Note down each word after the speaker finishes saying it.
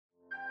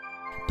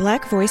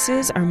Black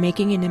voices are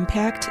making an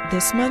impact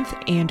this month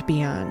and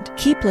beyond.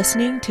 Keep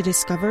listening to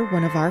discover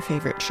one of our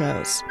favorite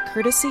shows,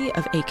 courtesy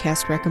of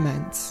Acast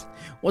Recommends.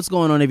 What's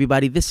going on,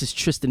 everybody? This is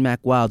Tristan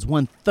Mac Wilds,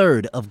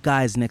 1/3 of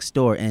Guys Next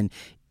Door, and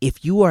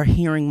if you are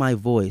hearing my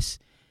voice,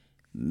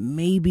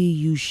 maybe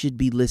you should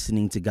be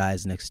listening to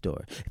Guys Next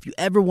Door. If you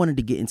ever wanted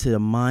to get into the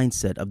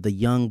mindset of the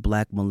young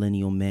black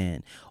millennial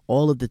man,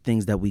 all of the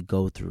things that we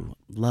go through,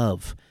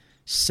 love,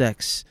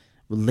 sex,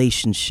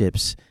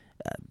 relationships,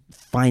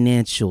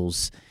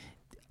 financials,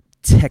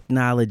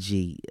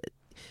 technology,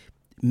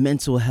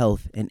 mental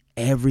health, and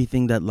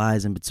everything that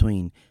lies in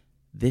between,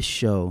 this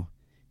show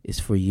is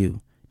for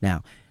you.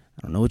 Now,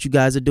 I don't know what you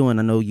guys are doing.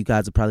 I know you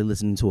guys are probably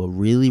listening to a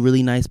really,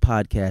 really nice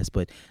podcast,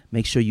 but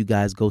make sure you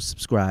guys go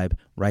subscribe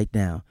right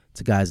now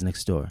to Guys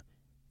Next Door,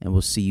 and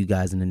we'll see you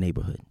guys in the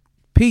neighborhood.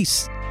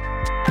 Peace.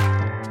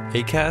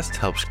 Acast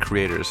helps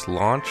creators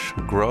launch,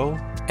 grow,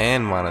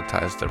 and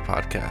monetize their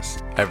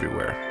podcasts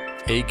everywhere.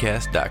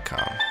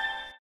 Acast.com.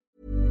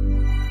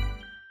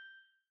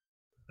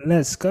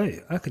 Let's go.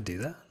 I could do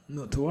that.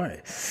 Not to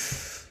worry.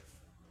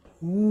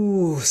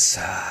 Ooh,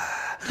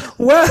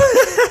 well,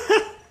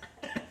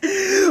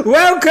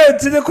 welcome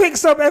to the Quick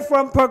Stop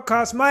F1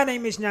 podcast. My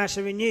name is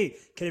Nasha, and you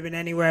could have been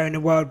anywhere in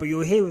the world, but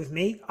you're here with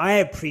me. I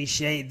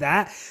appreciate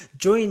that.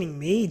 Joining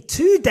me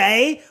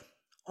today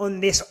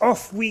on this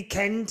off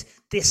weekend,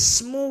 this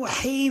small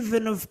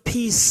haven of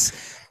peace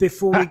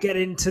before we get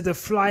into the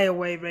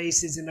flyaway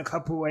races in a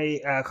couple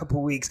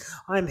weeks.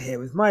 I'm here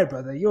with my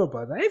brother, your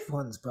brother,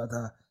 everyone's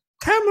brother,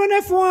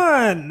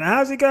 CameronF1.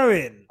 How's it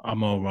going?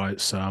 I'm all right,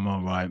 sir. I'm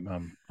all right.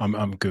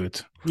 I'm good.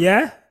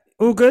 Yeah?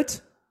 All good?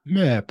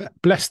 Yeah,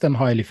 blessed and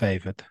highly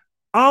favoured.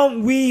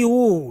 Aren't we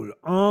all?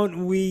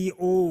 Aren't we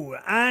all?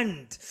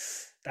 And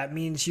that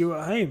means you're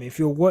at home. If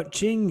you're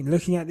watching,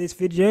 looking at this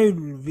video,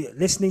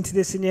 listening to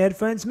this in your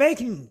headphones, make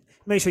sure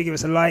you give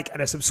us a like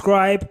and a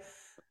subscribe.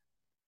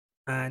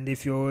 And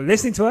if you're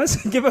listening to us,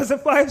 give us a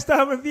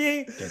 5-star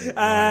review. Give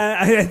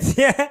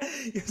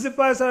us a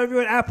 5-star review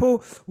on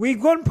Apple. We've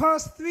gone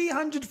past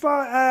 300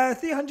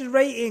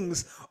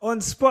 ratings on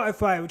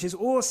Spotify, which is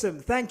awesome.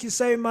 Thank you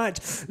so much.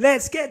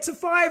 Let's get to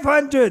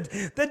 500.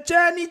 The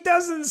journey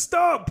doesn't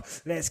stop.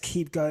 Let's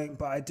keep going.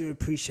 But I do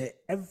appreciate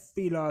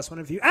every last one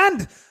of you.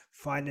 And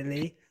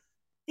finally,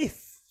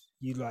 if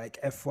you like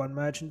F1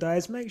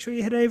 merchandise, make sure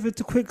you head over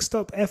to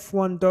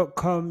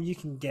quickstopf1.com. You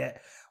can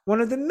get one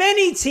of the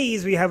many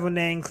teas we have on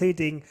there,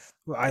 including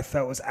what I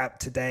felt was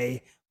apt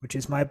today, which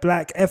is my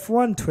black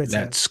F1 Twitter.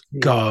 Let's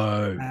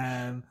go.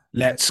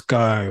 Let's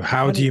go.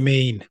 How do you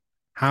mean?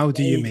 How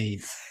do you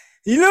mean?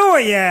 You know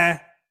what,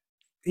 yeah.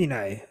 You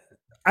know,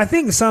 I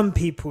think some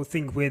people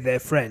think we're their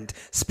friend.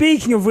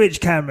 Speaking of which,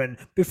 Cameron,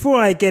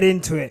 before I get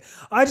into it,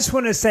 I just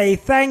want to say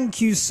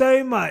thank you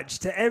so much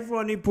to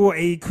everyone who bought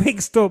a Quick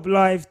Stop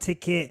Live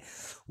ticket.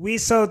 We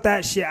sold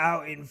that shit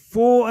out in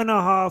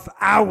 4.5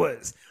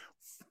 hours.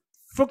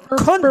 For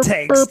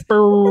context,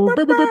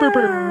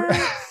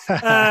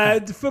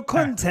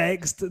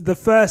 the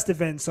first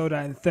event sold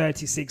out in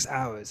 36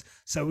 hours.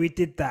 So we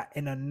did that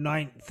in a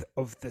 1/9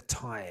 of the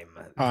time.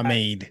 I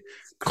mean,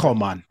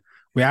 come on.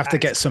 We have to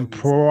get some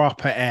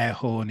proper air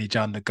hornage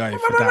on the go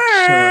for that,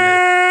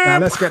 surely. Now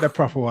let's get the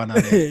proper one on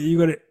it. You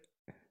got it.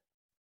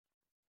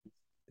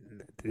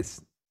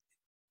 This.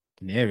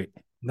 Can you hear it?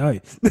 No.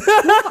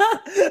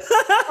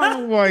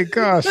 Oh my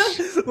gosh.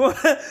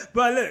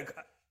 But look,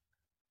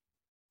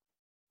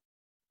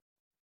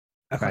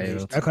 I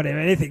can't hear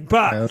anything,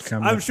 but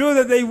I'm sure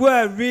that they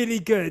were really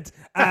good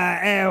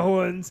air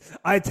horns.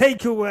 I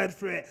take your word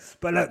for it.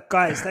 But look,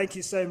 guys, thank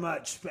you so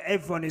much for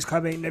everyone who's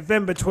coming.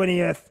 November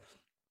 20th.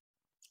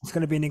 It's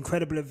going to be an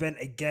incredible event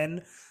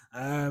again.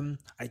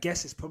 I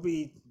guess it's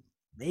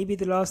maybe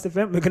the last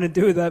event we're going to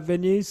do at that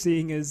venue,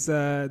 seeing as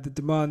the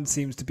demand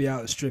seems to be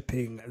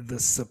outstripping the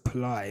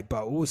supply.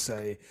 But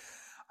also,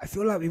 I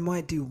feel like we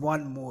might do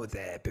one more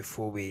there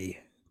before we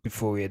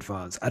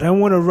advance. I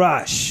don't want to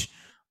rush.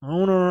 I don't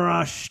want to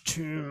rush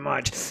too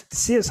much.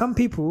 See, some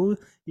people,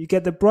 you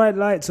get the bright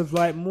lights of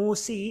like more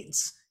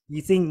seats,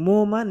 you think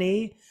more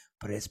money,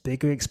 but it's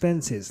bigger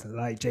expenses.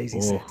 Like Jay-Z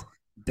said,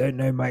 don't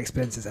know my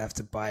expenses, I have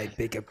to buy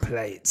bigger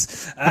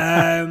plates.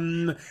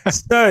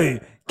 So,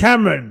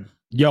 Cameron.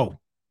 Yo.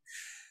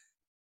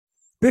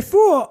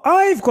 Before,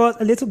 I've got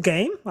a little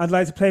game I'd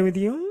like to play with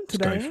you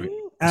today. Let's go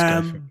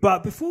for it.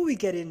 But before we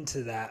get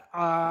into that,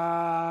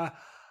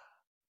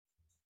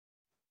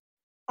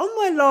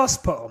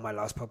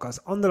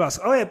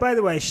 by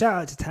the way, shout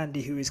out to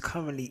Tandy, who is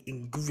currently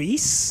in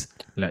Greece.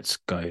 Let's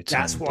go, Tandy.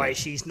 That's why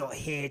she's not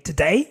here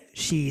today.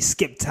 She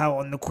skipped out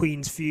on the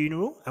Queen's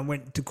funeral and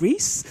went to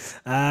Greece.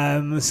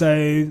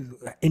 So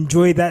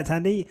enjoy that,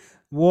 Tandy.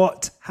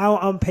 How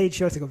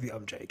unpatriotic of you.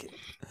 I'm joking,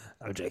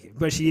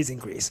 but she is in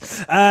Greece.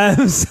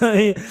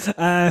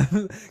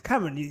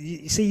 Cameron,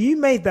 you see, you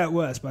made that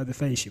worse by the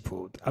face you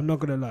pulled. I'm not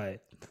going to lie.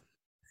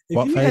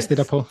 What face did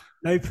I pull?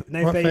 No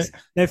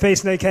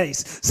face, no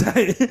case. So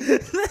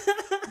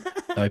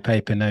no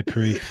paper, no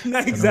proof. No,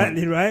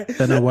 exactly right.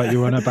 Don't know what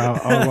you're on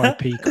about.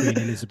 R.I.P. Queen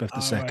Elizabeth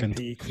II.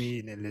 R.I.P.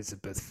 Queen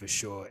Elizabeth for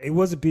sure. It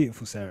was a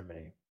beautiful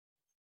ceremony.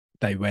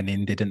 They went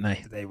in, didn't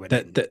they? They went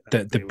The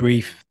in.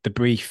 the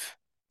brief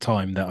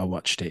time that I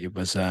watched it, it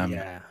was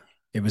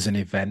it was an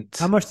event.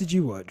 How much did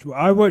you watch? Well,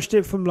 I watched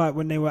it from like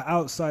when they were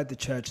outside the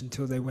church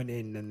until they went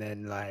in, and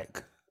then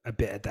like a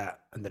bit of that,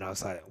 and then I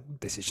was like,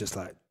 this is just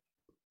like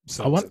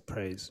songs of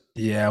praise.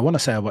 Yeah, I want to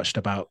say I watched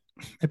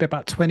maybe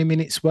about 20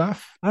 minutes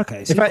worth.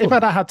 Okay. So if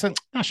I'd had time,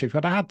 actually, if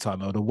I'd had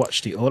time, I would have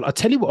watched it all. I'll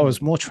tell you what I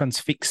was more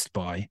transfixed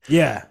by.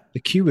 Yeah. The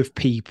queue of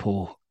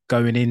people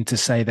going in to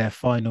say their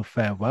final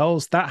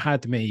farewells. That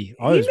had me.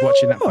 I was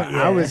watching that for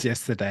hours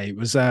yesterday. It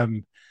was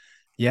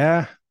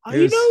yeah.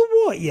 You know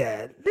what?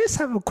 Yeah. Let's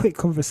have a quick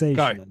conversation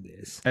on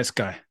this. Let's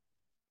go.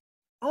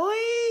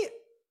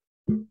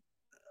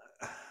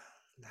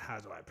 How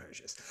do I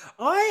approach this?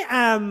 I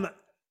am,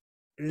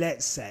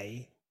 let's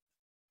say,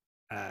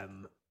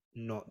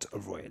 not a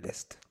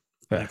royalist.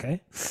 Fair.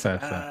 Okay.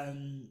 Fair.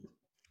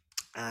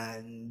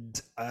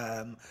 And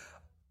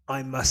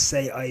I must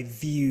say I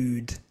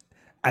viewed,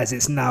 as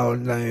it's now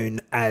known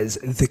as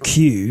the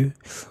queue,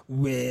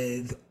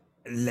 with,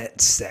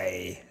 let's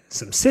say,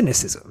 some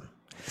cynicism.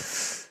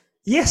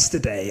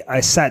 Yesterday,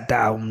 I sat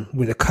down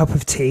with a cup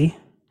of tea,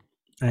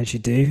 as you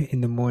do in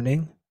the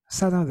morning. I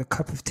sat down with a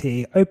cup of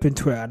tea, opened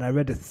Twitter, and I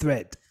read a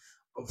thread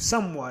of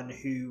someone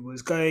who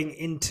was going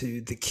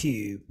into the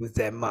queue with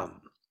their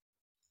mum.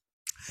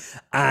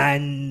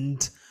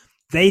 And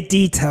they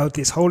detailed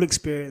this whole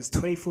experience,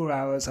 24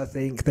 hours, I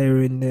think, they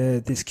were in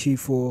this queue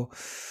for.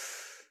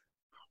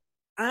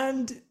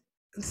 And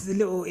the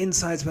little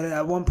insights about it,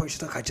 at one point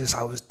she's like,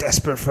 I was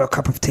desperate for a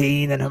cup of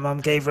tea, and then her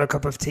mum gave her a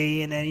cup of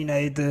tea, and then, you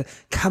know, the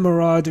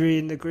camaraderie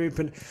in the group.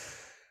 And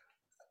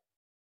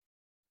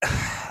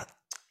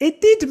it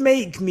did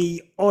make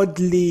me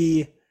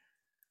oddly,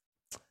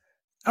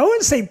 I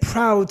wouldn't say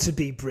proud to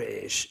be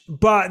British,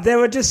 but there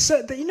were just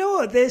certain, you know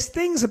what, there's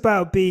things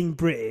about being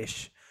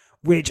British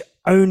which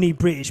only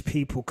British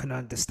people can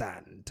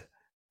understand.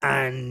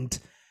 And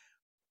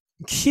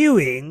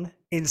queuing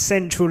in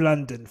central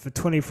London for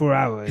 24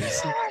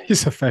 hours.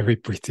 It's a very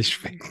British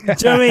thing. Do you know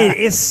what I mean?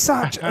 It's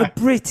such a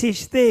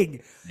British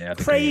thing. Yeah,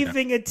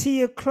 craving a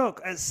tea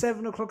o'clock at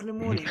 7 o'clock in the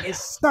morning is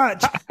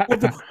such.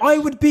 I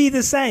would be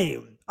the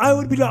same. I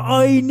would be like,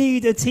 I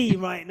need a tea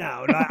right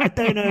now. Like, I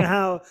don't know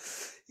how,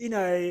 you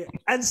know.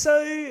 And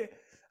so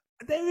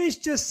there is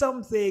just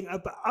something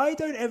about, I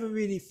don't ever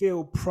really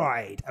feel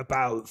pride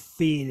about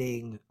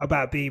being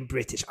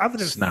British, other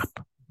than snap.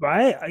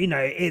 Right, you know,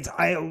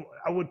 I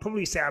would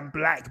probably say I'm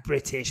Black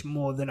British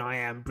more than I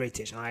am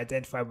British, and I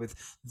identify with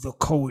the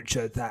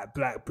culture that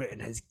Black Britain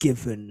has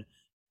given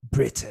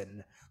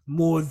Britain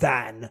more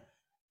than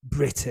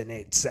Britain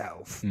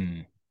itself.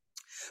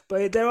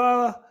 But there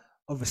are,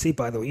 obviously,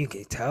 by the way, you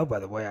can tell by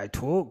the way I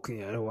talk, you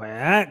know, the way I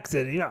act,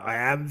 and, you know, I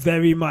am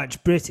very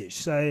much British.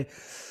 So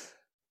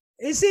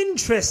it's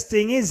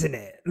interesting, isn't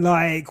it?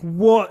 Like,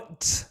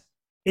 what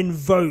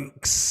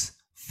invokes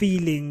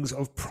feelings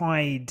of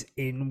pride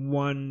in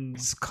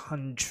one's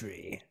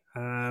country.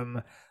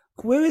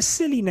 We're a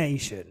silly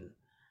nation.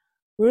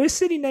 We're a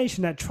silly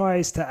nation that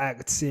tries to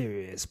act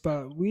serious,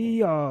 but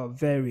we are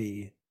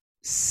very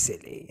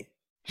silly.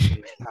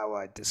 How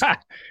I describe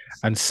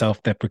and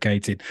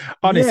self-deprecating.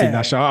 Honestly, yeah.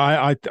 Nash,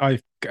 I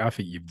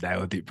think you've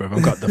nailed it, bro.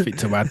 I've got nothing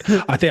to add.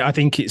 I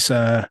think it's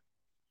not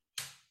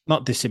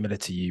dissimilar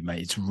to you,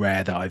 mate. It's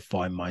rare that I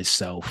find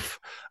myself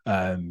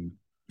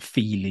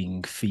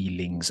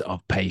feelings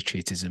of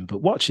patriotism,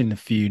 but watching the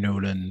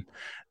funeral and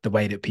the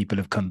way that people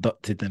have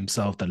conducted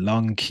themselves, the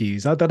long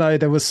queues, I don't know,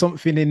 there was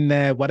something in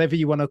there, whatever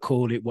you want to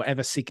call it,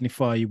 whatever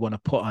signifier you want to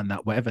put on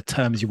that, whatever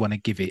terms you want to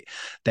give it,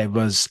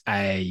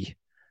 it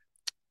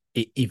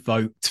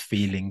evoked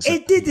feelings.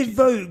 It did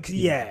evoke,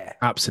 yeah.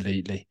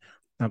 Absolutely.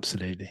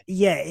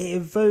 Yeah, it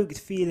evoked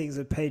feelings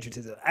of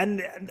patriotism.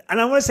 And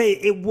I want to say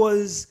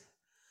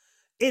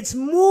it's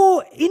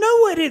more, you know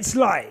what it's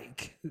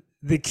like,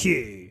 the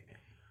queue.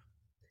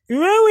 You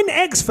know in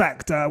X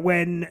Factor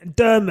when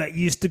Dermot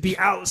used to be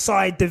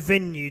outside the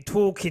venue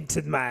talking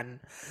to the man?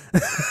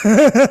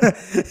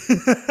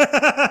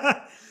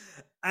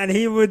 And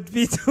he would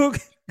be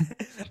talking,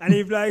 and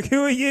he'd be like,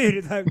 who are you? And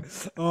he's like,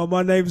 oh,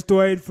 my name's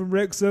Dwayne from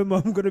Wrexham.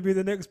 I'm going to be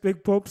the next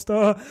big pop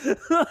star.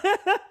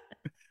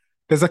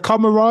 There's a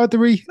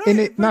camaraderie in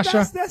it,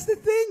 Nasha. That's the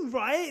thing,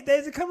 right?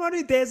 There's a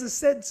camaraderie. There's a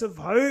sense of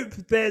hope.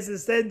 There's a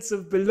sense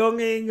of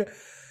belonging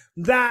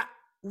that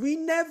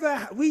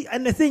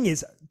and the thing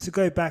is, to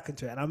go back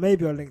into it, and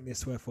maybe I'll link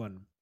this to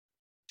F1,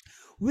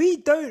 we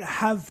don't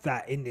have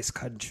that in this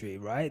country,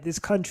 right? This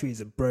country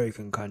is a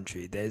broken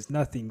country. There's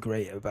nothing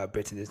great about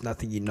Britain. There's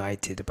nothing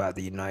united about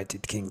the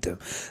United Kingdom.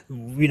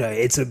 You know,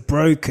 it's a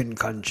broken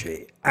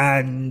country.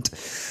 And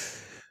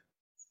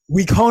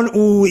we can't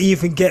all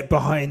even get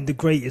behind the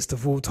greatest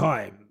of all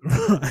time,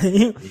 right?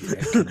 Yeah,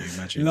 can you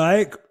imagine?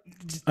 Like,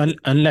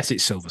 unless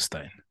it's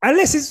Silverstone.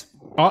 Unless it's...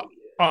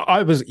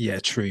 I was, yeah,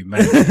 true,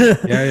 man.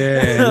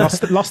 Yeah.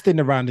 Lost in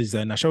the roundies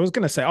there, Nash. I was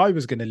going to say, I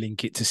was going to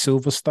link it to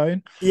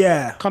Silverstone.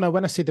 Yeah. Kind of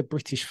when I see the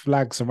British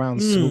flags around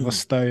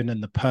Silverstone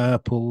and the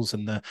purples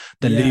and the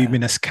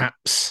luminous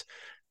caps,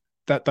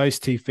 that those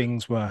two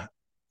things were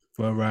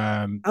Well,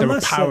 I there are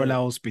must say,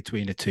 parallels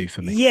between the two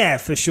for me. yeah,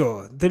 for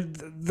sure.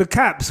 The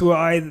caps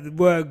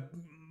were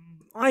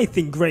I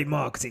think great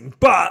marketing,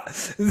 but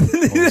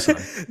Also.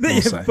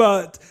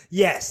 but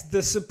yes,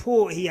 the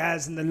support he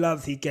has and the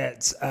love he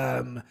gets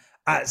at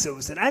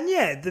Silverstone, and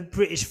yeah, the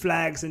British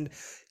flags and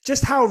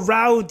just how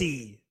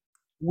rowdy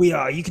we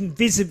are. You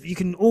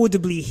can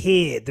audibly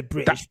hear the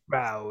British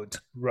crowd,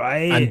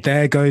 right? And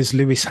there goes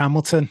Lewis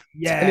Hamilton.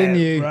 Yeah, Telling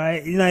you,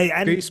 right. You know,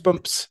 and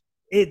goosebumps.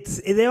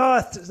 there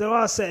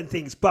are certain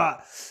things,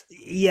 but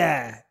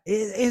yeah,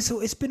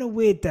 it's been a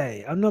weird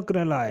day. I'm not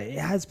gonna lie, it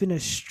has been a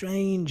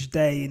strange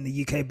day in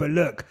the UK. But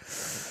look,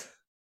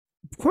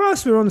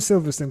 whilst we're on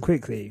Silverstone,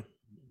 quickly,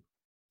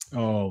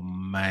 Oh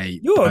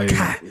mate,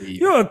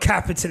 you're a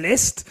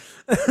capitalist.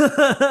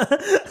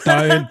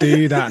 Don't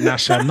do that,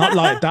 Nasha. I'm not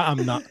like that.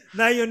 I'm not.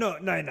 No, you're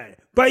not. No.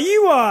 But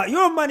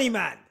you're a money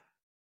man.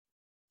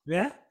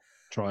 Yeah.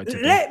 Try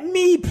to Let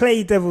me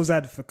play devil's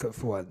advocate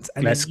for once,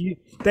 and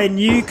then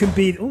you can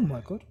be. Oh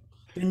my god!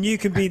 Then you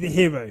can be the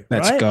hero.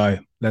 Let's right? go.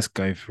 Let's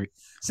go for it.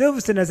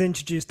 Silverstone has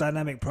introduced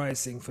dynamic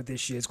pricing for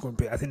this year's Grand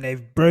Prix. I think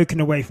they've broken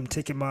away from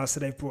Ticketmaster.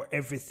 They've brought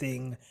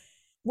everything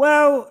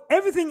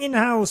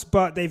in-house,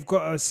 but they've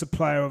got a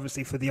supplier,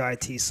 obviously, for the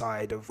IT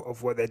side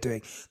of what they're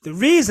doing. The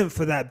reason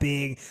for that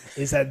being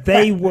is that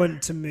they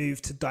want to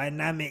move to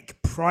dynamic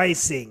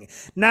pricing.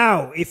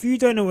 Now, if you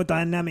don't know what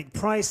dynamic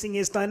pricing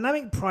is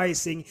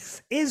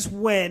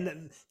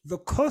when the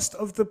cost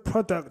of the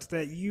product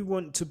that you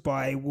want to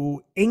buy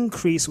will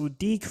increase or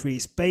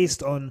decrease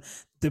based on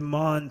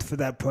demand for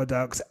that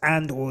product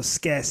and or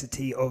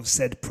scarcity of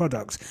said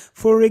products.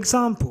 For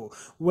example,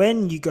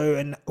 when you go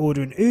and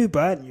order an Uber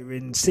and you're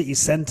in city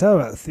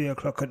centre at 3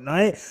 o'clock at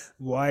night,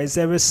 why is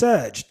there a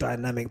surge?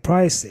 Dynamic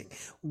pricing.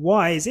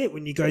 Why is it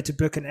when you go to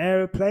book an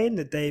aeroplane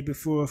the day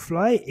before a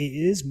flight, it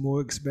is more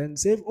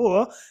expensive?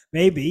 Or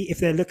maybe if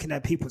they're looking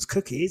at people's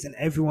cookies and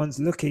everyone's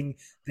looking,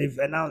 they've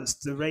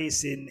announced the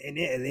race in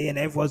Italy and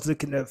everyone's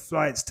looking at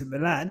flights to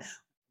Milan,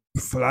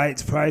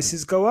 flight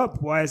prices go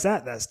up. Why is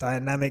that? That's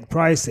dynamic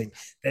pricing.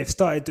 They've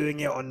started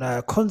doing it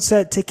on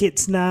concert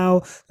tickets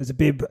now. There's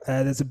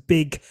a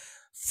big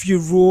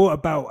furore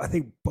about, I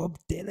think, Bob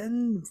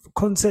Dylan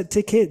concert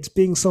tickets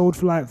being sold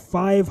for like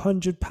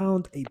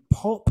 £500 a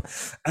pop.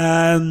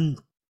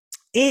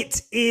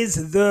 It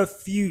is the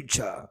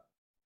future.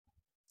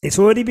 It's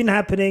already been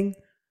happening.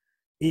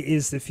 It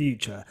is the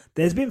future.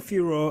 There's been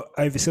furore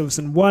over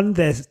Silverstone. One,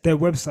 their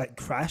website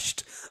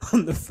crashed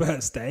on the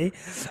first day,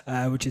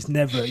 which is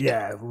never,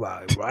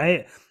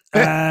 right.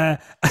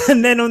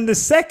 And then on the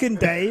second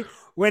day,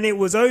 when it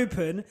was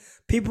open,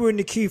 people were in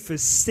the queue for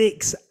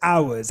 6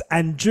 hours.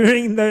 And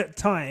during that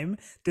time,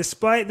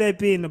 despite there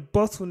being a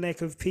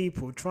bottleneck of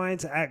people trying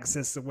to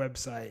access the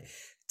website,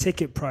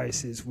 ticket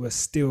prices were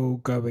still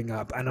going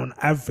up, and on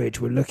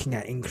average we're looking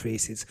at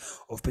increases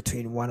of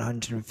between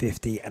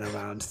 150 and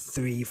around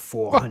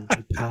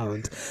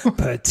 £400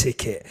 per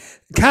ticket.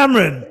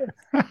 Cameron,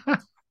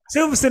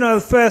 Silverstone are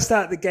the first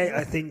out the gate,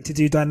 I think, to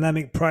do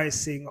dynamic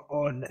pricing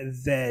on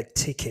their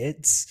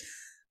tickets.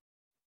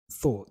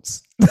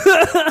 Thoughts?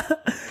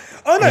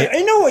 Oh no,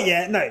 you know what?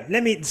 Yeah, no.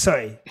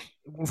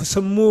 For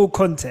some more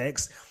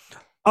context,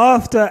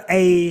 after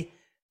a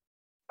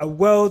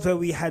world where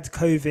we had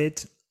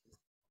COVID,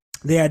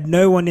 they had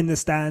no one in the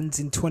stands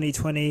in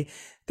 2020.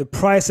 The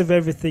price of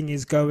everything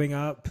is going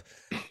up.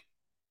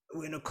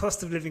 We're in a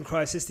cost of living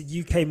crisis.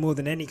 The UK more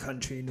than any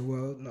country in the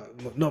world. No,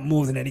 not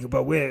more than any,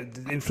 but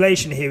the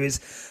inflation here is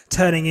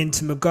turning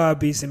into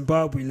Mugabe,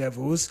 Zimbabwe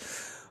levels.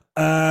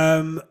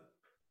 Are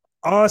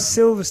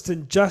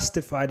Silverstone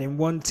justified in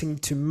wanting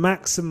to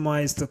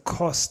maximize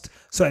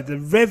the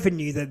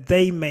revenue that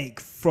they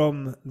make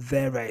from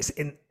their race?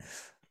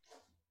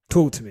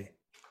 Talk to me.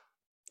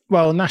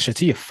 Well, Nasha,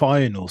 to your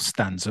final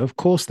stanza, of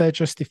course they're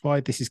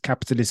justified. This is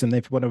capitalism.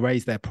 They want to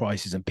raise their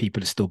prices and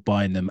people are still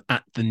buying them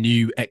at the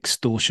new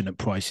extortionate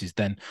prices.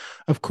 Then,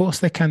 of course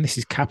they can. This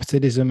is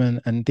capitalism,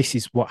 and this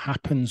is what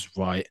happens,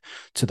 right?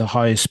 To the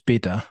highest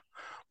bidder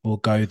will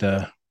go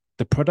the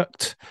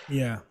product.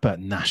 Yeah. But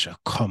Nasha,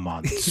 come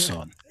on,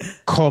 son.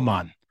 Come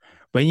on.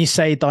 When you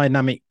say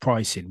dynamic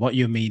pricing, what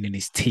you're meaning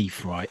is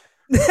teeth, right?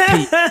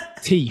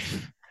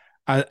 Teeth,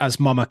 as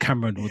Mama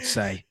Cameron would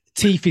say.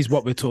 Teeth is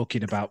what we're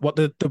talking about. What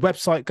the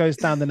website goes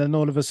down and then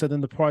all of a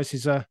sudden the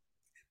prices are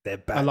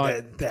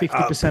like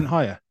 50%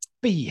 higher.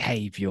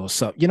 Behave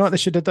yourself. You know what they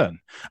should have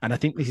done? And I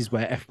think this is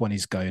where F1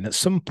 is going at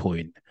some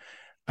point.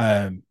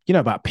 You know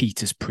about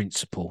Peter's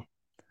principle.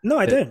 No,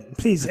 I don't.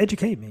 Please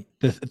educate me.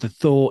 The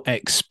thought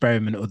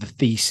experiment or the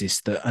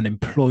thesis that an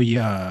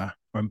employer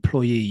or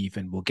employee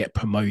even will get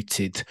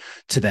promoted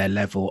to their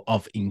level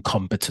of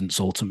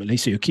incompetence ultimately.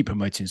 So you'll keep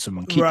promoting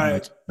someone,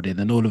 promoting somebody, and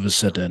then all of a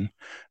sudden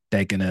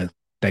they're gonna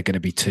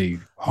be too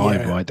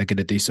high, right? They're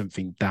gonna do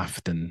something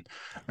daft and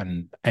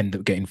end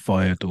up getting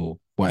fired or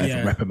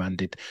whatever,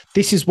 reprimanded.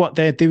 This is what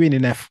they're doing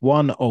in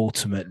F1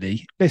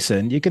 ultimately.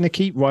 Listen, you're going to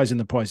keep rising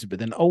the prices, but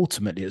then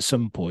ultimately at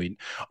some point,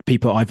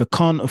 people either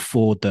can't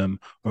afford them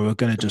or are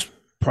going to just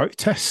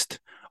protest.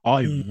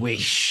 I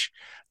wish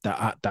that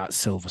at that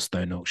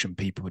Silverstone auction,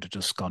 people would have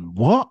just gone,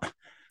 what?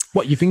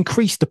 What, you've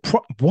increased the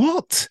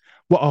what?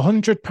 What,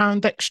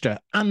 £100 extra?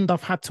 And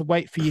I've had to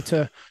wait for you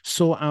to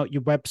sort out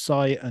your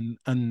website,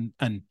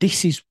 and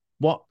this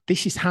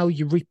is how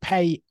you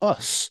repay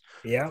us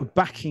for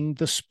backing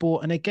the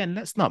sport. And again,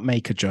 let's not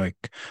make a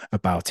joke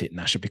about it,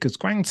 Nasha, because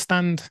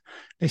Grandstand,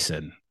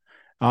 listen,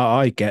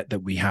 I get that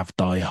we have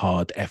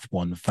diehard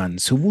F1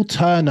 fans who will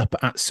turn up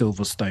at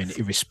Silverstone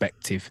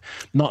irrespective,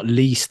 not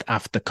least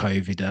after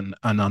COVID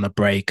and on a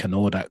break and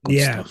all that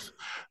good stuff.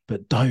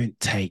 But don't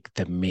take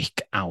the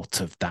mick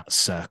out of that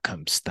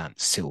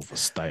circumstance,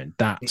 Silverstone.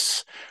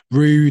 That's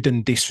rude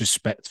and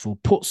disrespectful.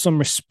 Put some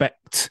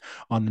respect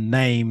on the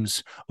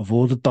names of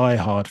all the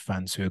diehard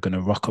fans who are going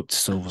to rock up to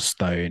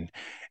Silverstone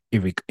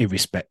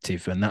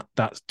irrespective. And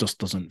that just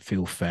doesn't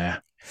feel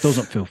fair.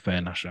 Doesn't feel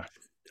fair, Nasha.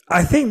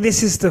 I think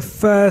this is the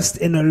first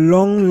in a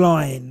long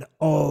line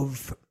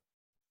of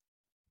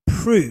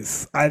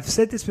proof. I've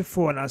said this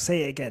before and I'll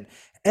say it again.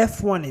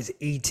 F1 is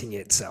eating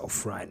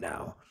itself right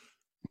now.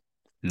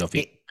 Love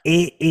it.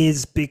 It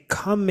is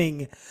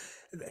becoming,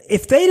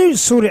 if they don't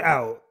sort it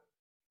out,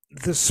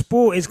 the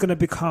sport is going to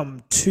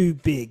become too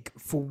big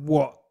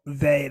for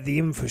the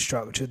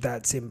infrastructure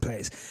that's in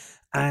place.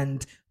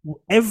 And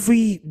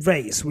every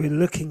race we're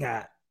looking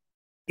at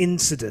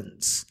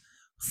incidents.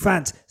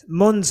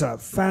 Monza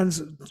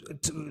fans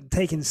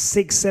taking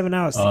 6-7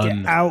 hours to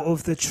get out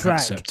of the track.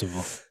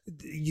 Acceptable.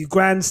 You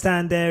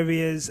grandstand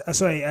areas,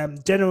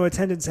 general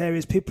attendance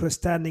areas. People are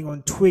standing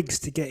on twigs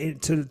to get in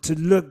to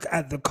look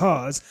at the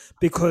cars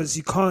because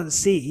you can't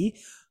see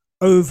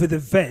over the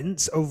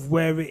vents of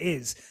where it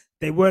is.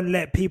 They won't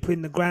let people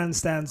in the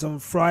grandstands on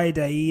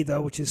Friday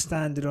either, which is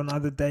standard on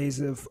other days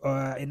of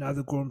in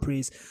other Grand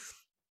Prix.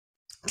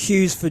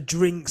 Queues for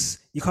drinks.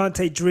 You can't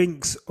take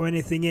drinks or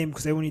anything in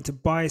because they want you to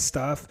buy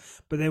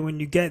stuff. But then when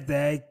you get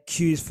there,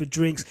 queues for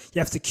drinks. You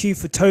have to queue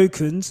for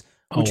tokens,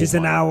 which is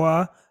an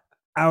hour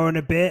and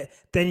a bit.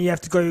 Then you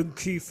have to go and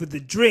queue for the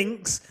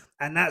drinks,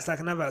 and that's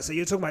like another hour. So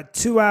you're talking about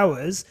 2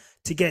 hours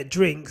to get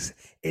drinks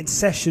in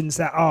sessions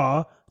that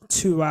are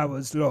 2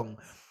 hours long.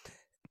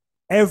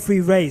 Every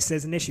race,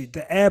 there's an issue.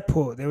 The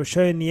airport, they were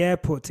showing the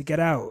airport to get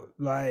out,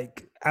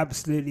 like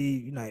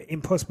absolutely,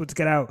 impossible to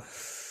get out.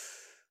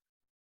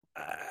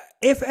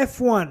 If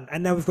F1,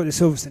 and now we've got the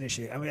Silverstone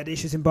issue, and we had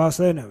issues in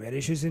Barcelona, we had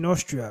issues in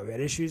Austria, we had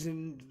issues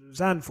in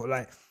Zandvoort,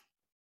 like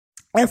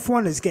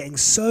F1 is getting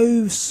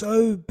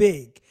so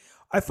big.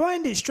 I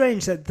find it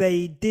strange that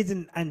they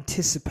didn't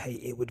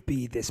anticipate it would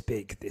be this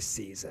big this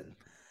season.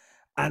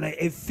 And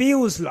it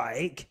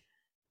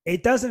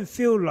doesn't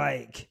feel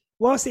like,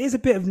 whilst it is a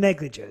bit of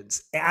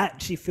negligence, it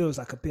actually feels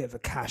like a bit of a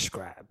cash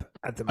grab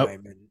at the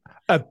moment.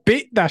 A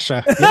bit,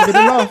 Dasher. You're going to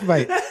laugh,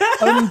 mate.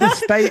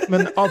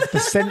 Understatement of the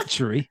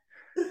century.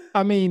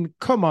 I mean,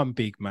 come on,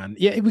 big man.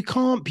 Yeah, we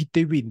can't be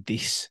doing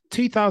this.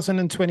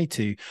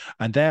 2022,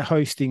 and they're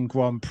hosting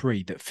Grand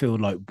Prix that feel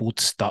like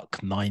Woodstock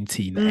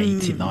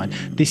 1989.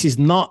 This is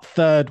not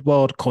third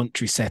world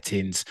country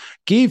settings.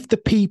 Give the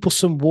people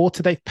some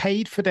water. They've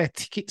paid for their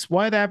tickets.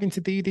 Why are they having to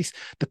do this?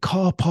 The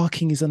car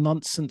parking is a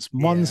nonsense.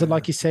 Monza,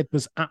 like you said,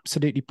 was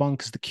absolutely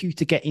bonkers. The queue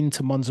to get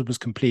into Monza was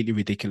completely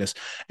ridiculous.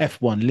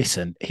 F1,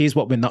 listen, here's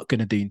what we're not going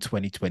to do in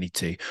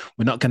 2022.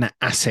 We're not going to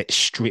asset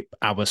strip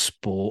our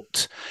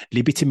sport.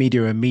 Liberty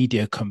Media, a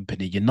media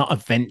company. You're not a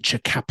venture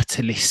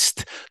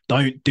capitalist.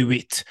 Don't do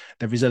it.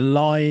 There is a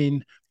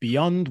line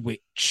beyond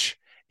which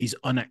is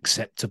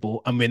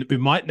unacceptable. I mean,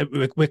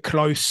 we're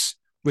close.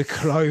 We're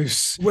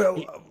close.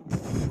 Well,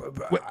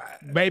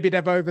 maybe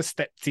they've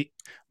overstepped it.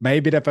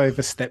 Maybe they've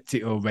overstepped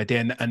it already,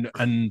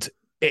 and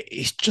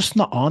it's just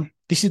not on.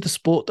 This is the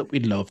sport that we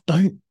love.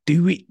 Don't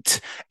do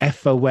it.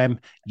 FOM,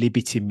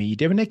 Liberty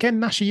Media. And again,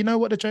 Nasha, you know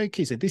what the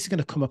joke is? This is going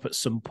to come up at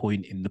some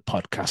point in the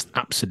podcast.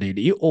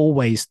 Absolutely. It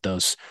always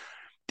does.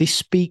 This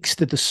speaks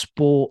to the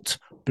sport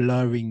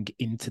blurring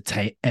into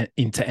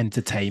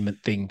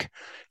entertainment thing.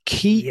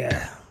 Keep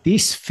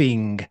this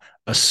thing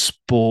a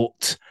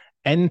sport.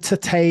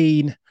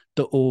 Entertain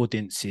the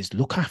audiences.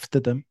 Look after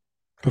them.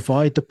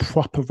 Provide the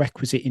proper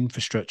requisite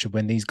infrastructure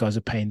when these guys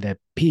are paying their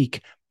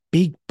big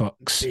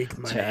bucks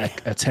to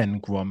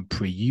attend Grand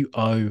Prix. You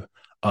owe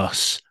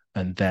us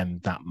and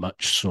them that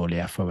much, surely,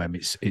 FOM.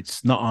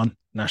 It's not on,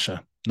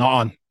 Nasha. Not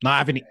on. Not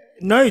having it.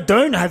 No,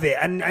 don't have it.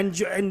 And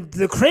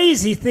the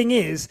crazy thing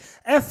is,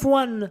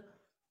 F1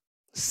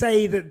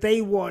 say that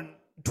they want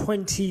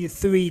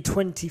 23,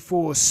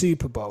 24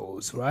 Super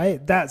Bowls,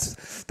 right?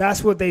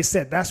 That's what they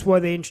said. That's why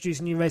they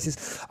introduced new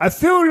races. I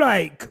feel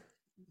like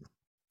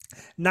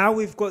now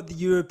we've got the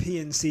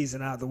European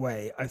season out of the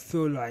way, I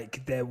feel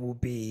like there will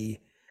be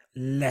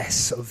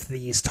less of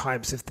these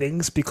types of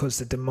things because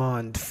the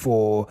demand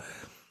for,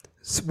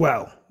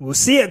 well, we'll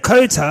see at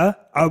COTA.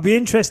 I'll be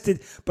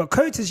interested, but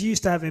COTA's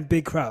used to having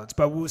big crowds,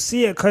 but we'll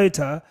see at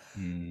COTA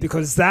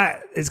because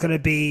that is going to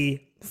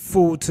be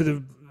full to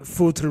the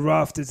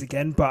rafters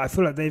again. But I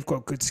feel like they've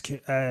got good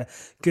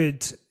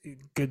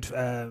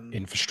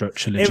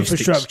infrastructure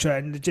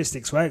and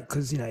logistics, right?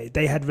 Because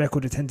they had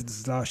record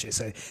attendances last year,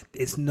 so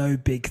it's no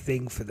big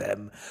thing for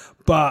them.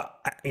 But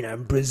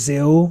in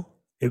Brazil,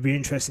 it'd be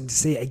interesting to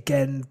see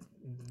again.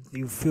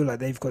 You feel like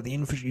they've got the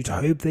infrastructure. You'd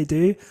hope they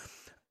do.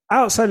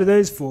 Outside of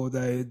those four,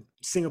 though,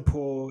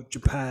 Singapore,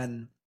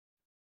 Japan,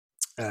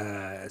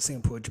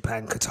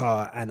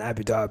 Qatar, and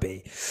Abu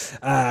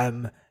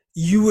Dhabi,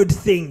 you would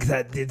think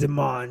that the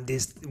demand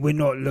is, we're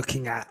not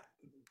looking at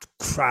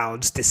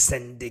crowds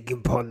descending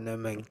upon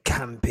them and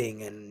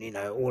camping and, you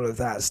know, all of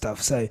that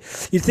stuff. So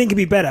you'd think it'd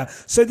be better.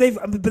 So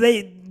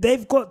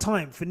they've got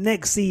time for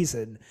next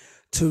season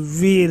to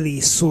really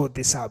sort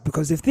this out,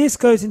 because if this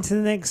goes into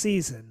the next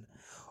season,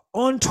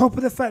 on top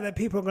of the fact that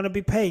people are going to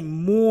be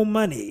paying more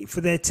money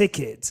for their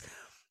tickets,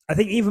 I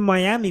think even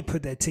Miami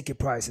put their ticket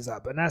prices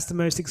up, and that's the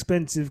most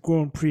expensive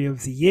Grand Prix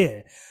of the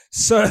year.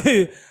 So,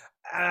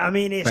 I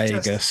mean, it's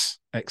Vegas,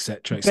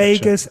 etc.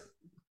 Vegas.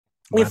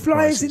 It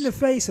flies in the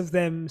face of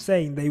them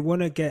saying they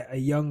want to get a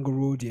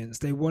younger audience,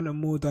 they want a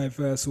more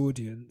diverse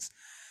audience.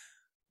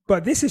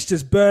 But this is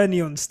just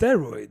Bernie on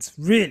steroids,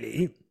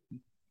 really.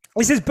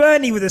 This is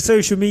Bernie with a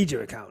social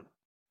media account.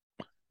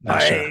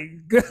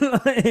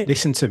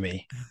 Listen to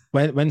me.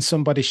 When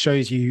somebody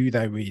shows you who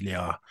they really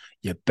are,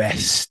 you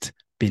best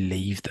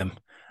believe them.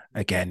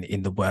 Again,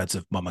 in the words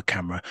of Mama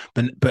Camera.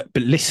 But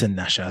listen,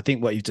 Nasha, I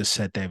think what you just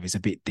said there is a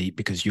bit deep,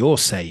 because you're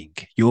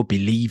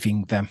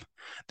believing them.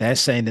 They're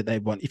saying that they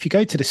want, if you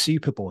go to the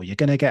Super Bowl, you're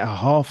going to get a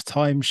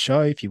halftime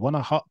show. If you want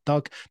a hot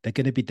dog, they're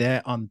going to be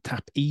there on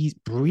tap.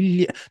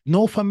 Brilliant.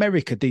 North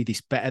America do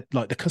this better,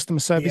 like the customer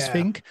service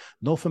thing.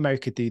 North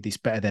America do this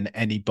better than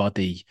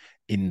anybody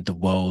in the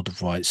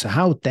world, right? So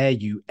how dare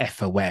you,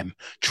 FOM,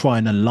 try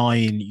and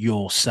align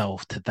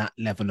yourself to that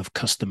level of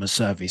customer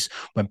service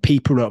when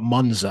people are at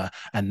Monza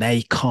and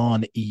they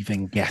can't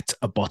even get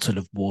a bottle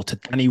of water?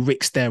 Danny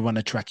Rick's there on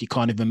a track. You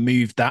can't even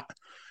move that.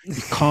 You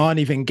can't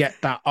even get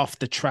that off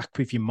the track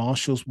with your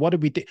marshals. What do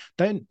we do?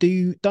 Don't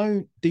do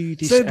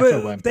this. So,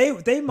 but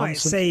they might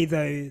say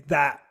though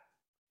that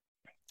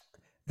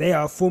they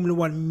are Formula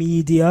One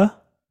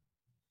media,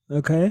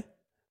 okay,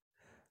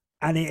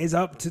 and it is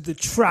up to the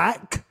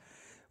track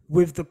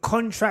with the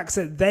contracts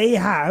that they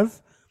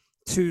have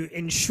to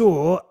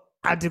ensure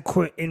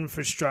adequate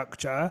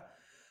infrastructure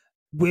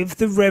with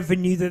the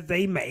revenue that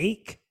they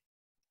make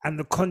and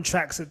the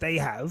contracts that they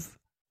have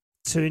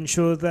to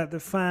ensure that the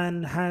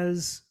fan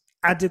has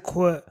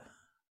adequate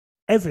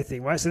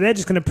everything, right? So they're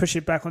just going to push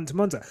it back onto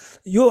Monza.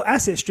 Your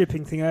asset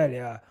stripping thing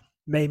earlier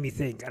made me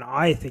think, and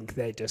I think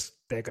they're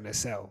going to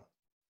sell.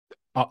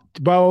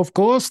 Well, of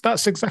course,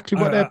 that's exactly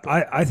what they're.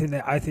 I think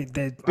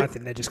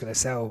they're just going to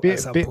sell at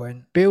some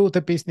point. Build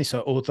a business.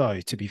 Although,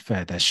 to be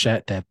fair,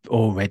 they're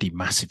already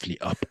massively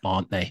up,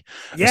 aren't they?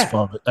 Yeah. As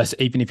far as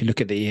even if you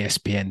look at the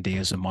ESPN deal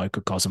as a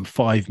microcosm,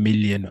 $5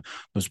 million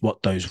was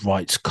what those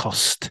rights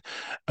cost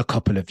a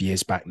couple of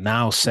years back.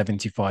 Now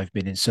 $75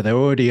 million, so they're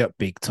already up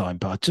big time.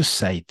 But I'll just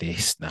say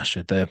this,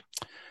 Nasha: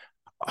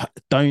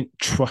 don't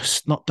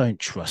trust.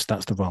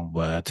 That's the wrong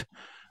word.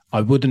 I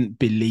wouldn't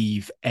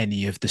believe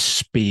any of the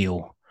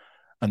spiel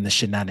and the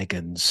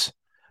shenanigans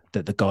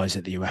that the guys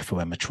at the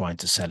UFOM are trying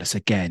to sell us.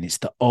 Again, it's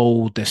the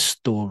oldest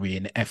story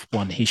in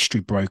F1 history,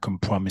 broken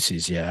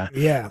promises, yeah?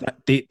 Yeah.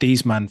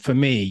 These man, for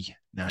me,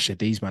 Nasha,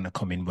 these men are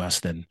coming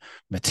worse than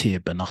Mattia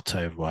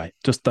Bonotto, right?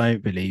 Just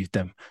don't believe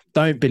them.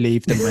 Don't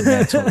believe them when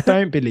they're talking.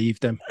 Don't believe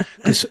them.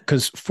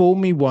 Because fool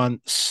me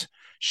once,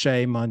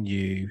 shame on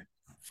you.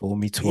 Fool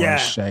me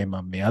twice, shame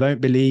on me. I don't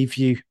believe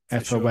you,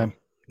 FOM. Sure.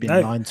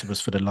 Been lying to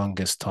us for the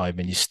longest time,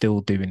 and you're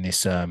still doing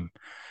this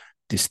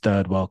this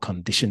third world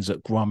conditions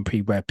at Grand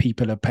Prix where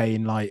people are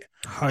paying like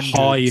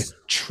high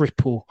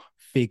triple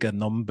figure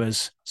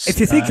numbers.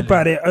 If you think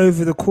about it,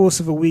 over the course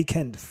of a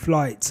weekend,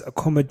 flights,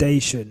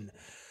 accommodation,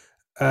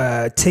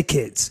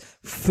 tickets,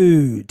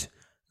 food,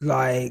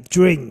 like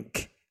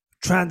drink,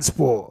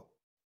 transport,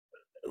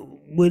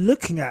 we're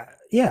looking at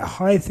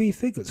high three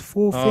figures,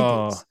 four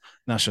figures.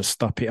 Nasha,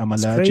 stop it. I'm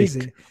allergic.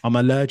 Crazy. I'm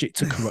allergic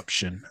to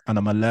corruption and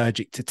I'm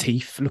allergic to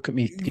teeth. Look at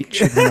me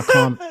itching.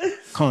 I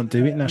can't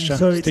do it, Nasha.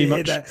 Sorry it's to too hear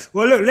much. That.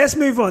 Well, look, let's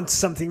move on to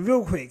something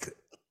real quick.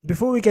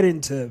 Before we get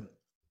into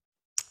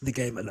the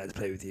game I'd like to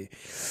play with you.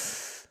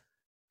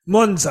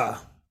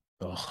 Monza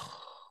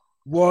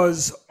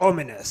was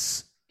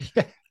ominous.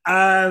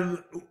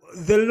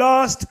 The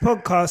last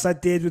podcast I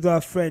did with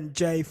our friend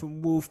Jay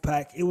from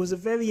WOLFF, it was a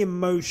very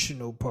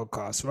emotional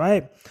podcast,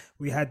 right?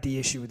 We had the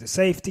issue with the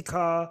safety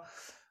car.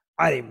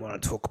 I didn't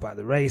want to talk about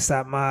the race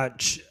that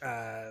much.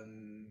 I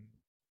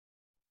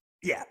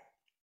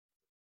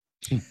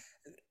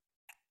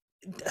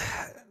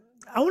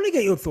want to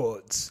get your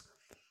thoughts.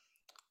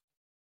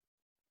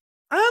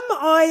 Am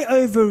I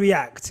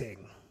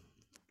overreacting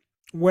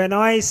when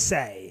I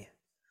say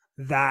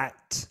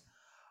that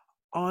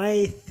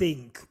I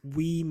think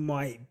we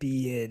might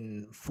be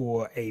in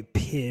for a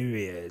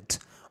period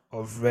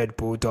of Red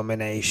Bull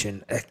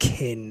domination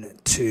akin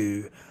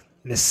to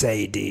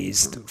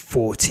Mercedes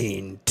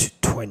 14 to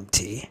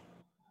 20?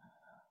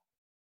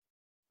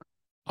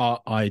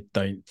 I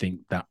don't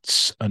think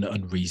that's an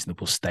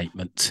unreasonable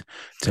statement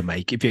to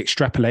make. If you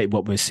extrapolate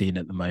what we're seeing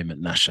at the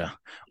moment, Nasha,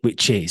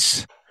 which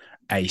is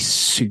a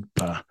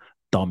super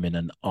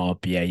dominant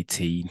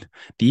RB18.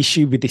 The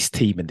issue with this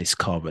team and this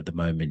car at the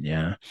moment,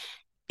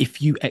 if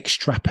you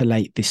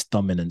extrapolate this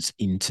dominance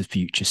into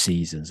future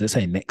seasons, let's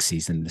say next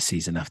season, the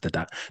season after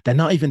that, they're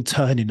not even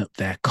turning up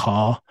their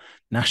car.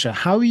 Nasha,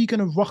 how are you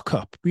going to rock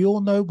up? We all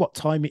know what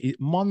time it is.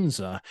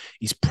 Monza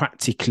is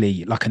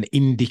practically like an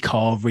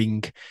IndyCar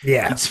ring.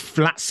 Yeah. It's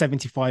flat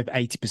 75,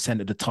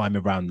 80% of the time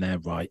around there,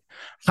 right?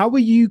 How are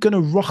you going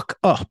to rock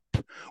up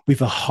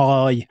with a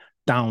high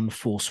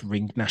downforce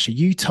ring, Nasha?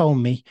 You tell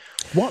me,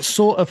 what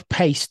sort of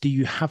pace do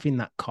you have in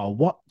that car?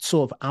 What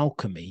sort of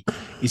alchemy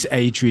is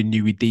Adrian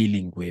Newey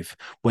dealing with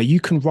where you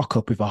can rock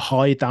up with a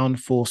high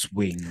downforce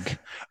wing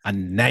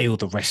and nail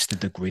the rest of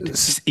the grid?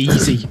 It's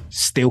easy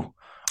still.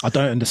 I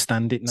don't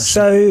understand it, Nasha.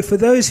 So for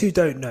those who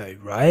don't know,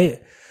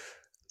 right,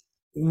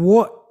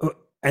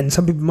 and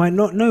some people might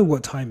not know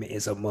what time it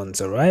is at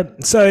Monza, right?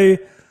 So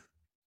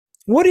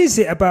what is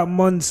it about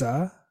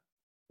Monza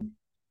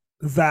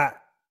that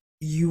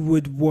you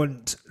would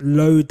want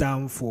low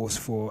downforce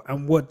for,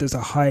 and what does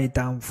a high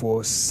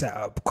downforce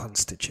setup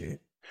constitute?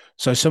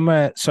 So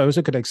as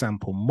a good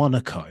example,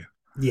 Monaco.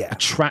 Yeah. A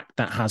track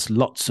that has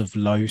lots of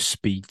low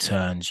speed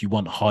turns. You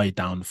want high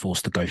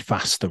downforce to go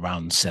fast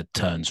around said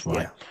turns,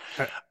 right?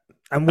 Yeah.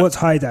 And what's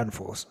high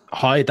downforce?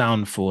 High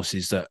downforce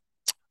is that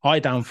high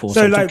downforce.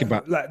 So I'm like, talking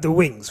about like the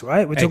wings,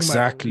 right? We're talking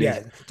exactly.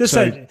 About, yeah. Just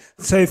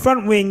so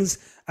front wings.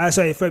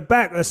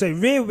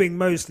 Rear wing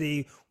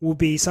mostly will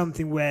be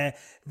something where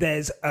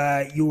there's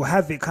you'll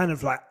have it kind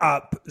of like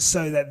up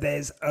so that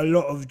there's a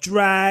lot of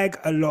drag,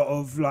 a lot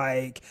of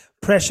like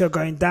pressure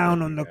going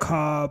down on the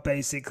car,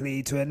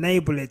 basically to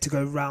enable it to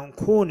go round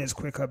corners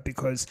quicker,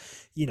 because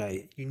you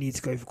need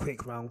to go for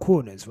quick round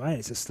corners, right?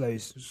 It's a slow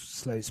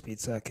speed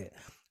circuit.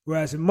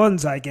 Whereas in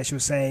Monza, I guess you're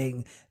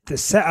saying the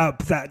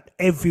setup that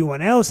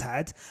everyone else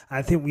had,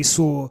 I think we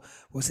saw,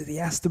 was it the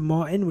Aston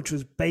Martin, which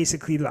was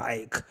basically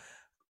like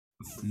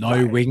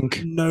no wing,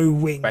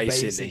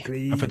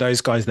 basically. And for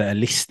those guys that are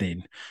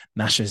listening,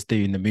 Nasha's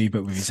doing the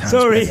movement with his hands.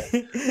 Sorry,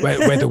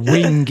 where the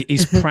wing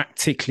is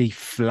practically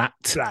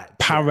flat,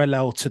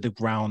 parallel to the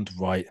ground,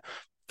 right?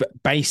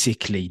 But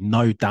basically,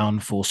 no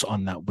downforce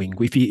on that wing.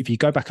 If you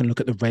go back and look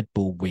at the Red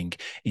Bull wing,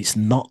 it's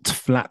not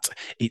flat.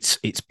 It's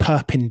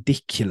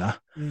perpendicular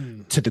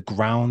to the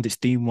ground. It's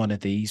doing one of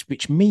these,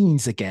 which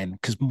means, again,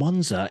 because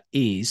Monza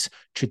is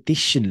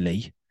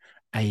traditionally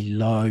a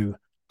low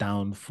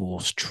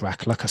downforce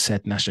track. Like I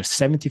said, Nasha,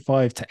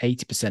 75 to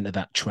 80% of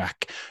that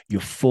track,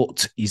 your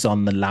foot is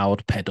on the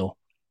loud pedal.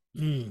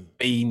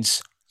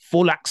 Means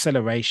full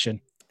acceleration.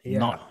 Yeah.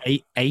 Not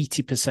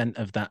 80%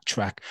 of that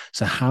track.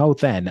 So how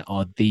then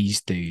are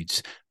these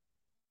dudes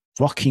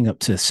rocking up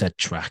to said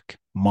track,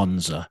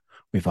 Monza,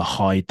 with a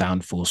high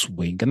downforce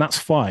wing? And that's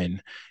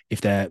fine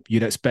if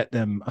you'd expect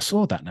them. I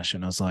saw that, Nash,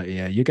 and I was like,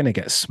 yeah, you're going to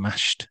get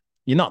smashed.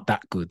 You're not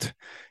that good.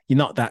 You're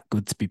not that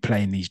good to be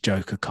playing these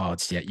Joker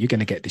cards yet. You're going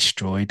to get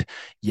destroyed.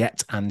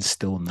 Yet and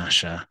still,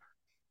 Nasha,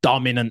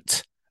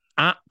 dominant.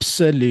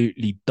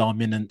 Absolutely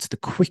dominant. The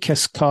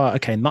quickest car,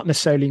 okay, not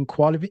necessarily in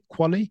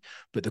quali,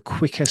 but the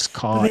quickest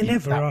car in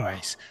that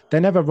race.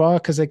 They never are,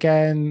 because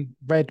again,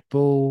 Red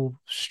Bull,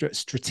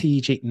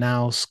 strategic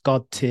now,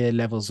 God tier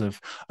levels of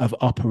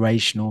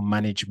operational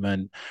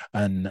management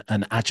and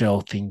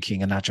agile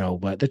thinking and agile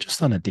work. They're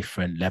just on a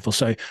different level.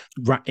 So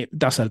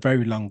that's a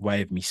very long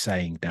way of me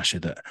saying, Dasha,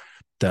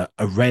 that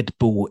a Red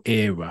Bull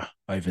era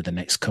over the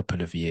next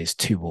couple of years,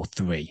 2 or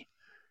 3,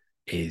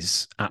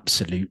 is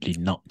absolutely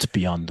not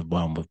beyond the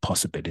realm of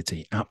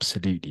possibility.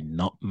 Absolutely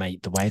not,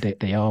 mate. The way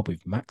that they are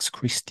with Max,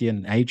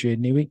 Christian,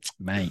 Adrian Newey,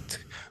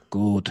 mate,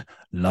 good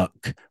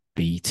luck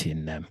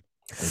beating them.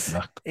 Good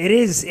luck. It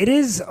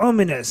is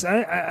ominous.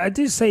 I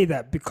do say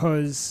that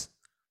because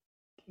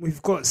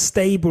we've got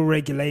stable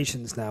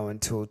regulations now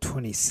until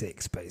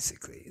 26,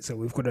 basically. So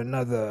we've got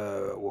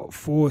another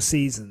 4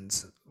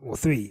 seasons, or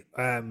 3,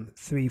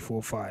 3,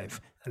 4,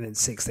 5. And then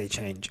 6 they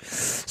change.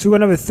 So we've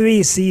got another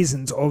 3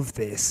 seasons of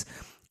this.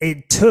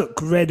 It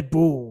took Red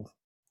Bull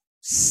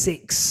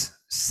 6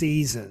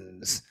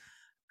 seasons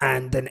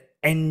and an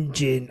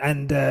engine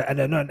and not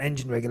an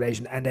engine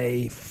regulation and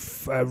a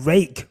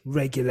rake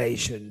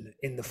regulation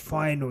in the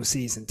final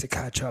season to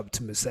catch up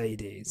to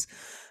Mercedes.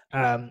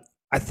 I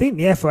think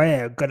the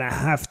FIA are gonna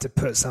have to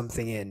put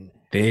something in.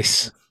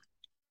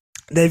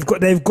 They've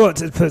got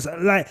to put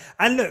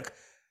and look.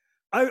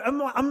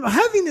 I'm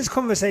having this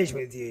conversation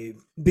with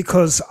you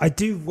because I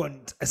do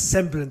want a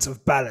semblance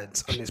of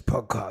balance on this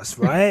podcast,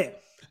 right?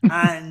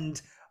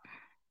 And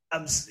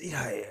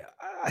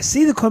I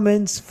see the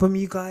comments from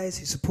you guys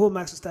who support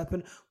Max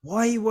Verstappen.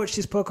 Why you watch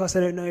this podcast, I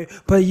don't know,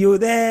 but you're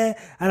there,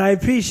 and I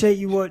appreciate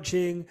you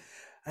watching.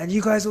 And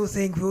you guys all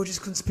think we're all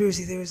just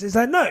conspiracy theorists. It's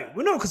like, no,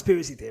 we're not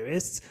conspiracy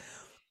theorists.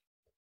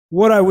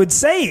 What I would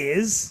say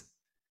is,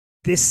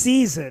 this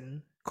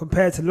season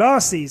compared to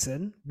last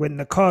season, when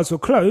the cars were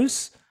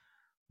close,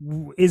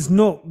 is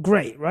not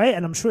great, right?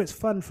 And I'm sure it's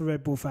fun for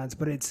Red Bull fans,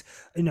 but it's,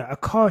 a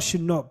car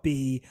should not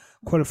be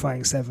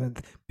qualifying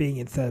 7th, being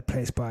in 3rd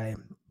place by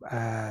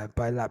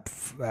lap,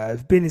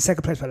 being in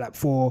 2nd place by lap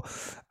 4.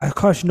 A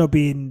car should not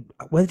be in,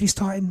 where did he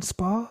start in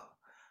Spa?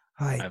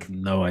 I Like, have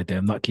no idea.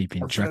 I'm not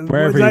keeping track.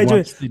 Wherever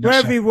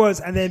he was,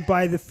 and then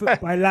by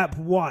lap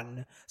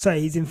 1,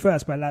 sorry, he's in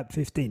first by lap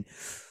 15.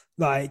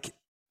 Like,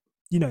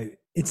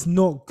 it's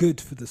not good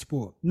for the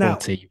sport. Now,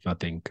 14th, I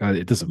think.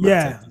 It doesn't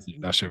matter. Does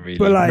it? That should really,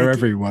 but like,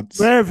 wherever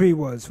he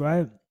was,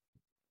 right?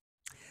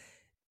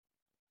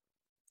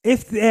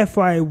 If the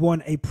FIA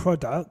want a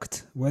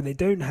product where they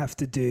don't have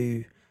to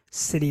do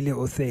silly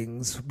little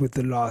things with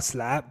the last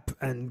lap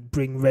and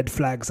bring red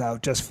flags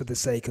out just for the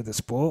sake of the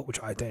sport,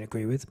 which I don't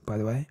agree with, by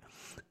the way,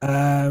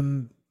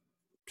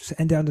 just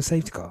end down the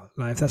safety car.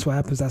 Like, if that's what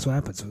happens, that's what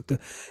happens.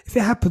 If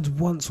it happens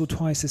once or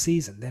twice a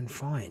season, then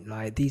fine.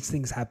 Like, these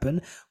things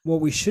happen. What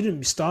we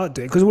shouldn't start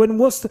doing, because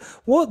what's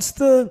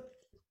the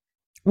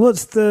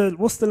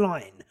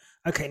line?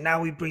 Okay,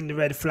 now we bring the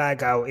red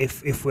flag out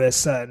if we're a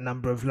certain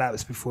number of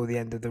laps before the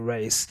end of the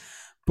race.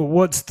 But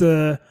what's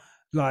the,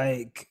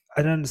 like,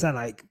 I don't understand.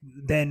 Like,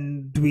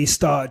 then do we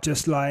start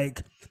just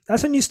like,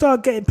 that's when you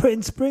start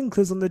putting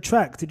sprinklers on the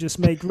track to just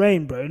make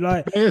rain, bro.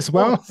 Like, as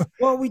well.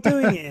 What are we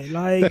doing here?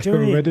 Like, do you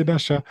know what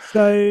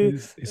I mean?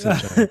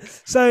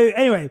 So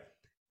anyway,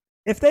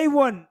 if they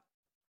want,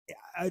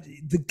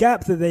 the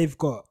gap that they've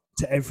got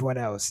to everyone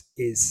else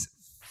is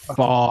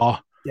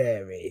far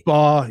scary.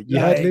 You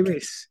heard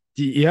Lewis.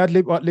 You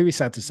heard what Lewis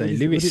had to say.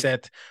 Lewis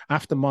said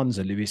after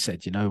Monza, Lewis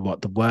said, you know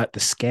what, the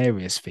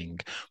scariest thing,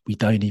 we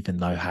don't even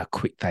know how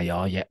quick they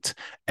are yet.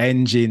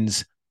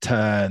 Engines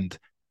turned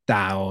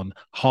down,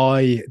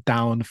 high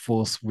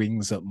downforce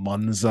wings at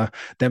Monza.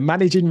 They're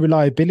managing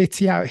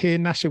reliability out here,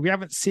 Nasha. We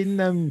haven't seen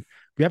them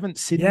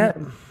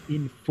them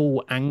in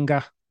full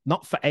anger.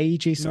 Not for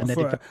ages.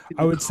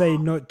 I would say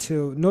not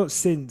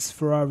since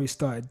Ferrari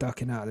started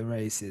ducking out of the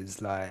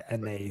races, like,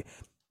 and they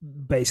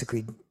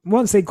basically,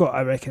 once they got,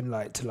 I reckon,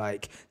 like to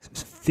like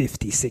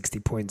 50, 60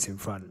 points in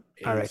front,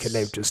 I reckon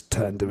they've just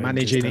turned the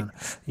managing it.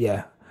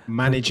 Yeah.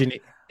 Managing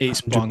it.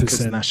 It's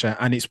bonkers, Nasha,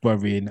 and it's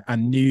worrying. A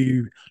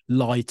new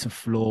lighter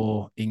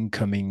floor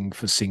incoming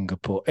for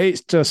Singapore.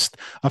 It's just,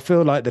 I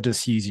feel like they're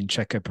just using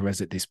Checo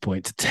Perez at this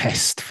point to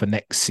test for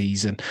next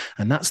season,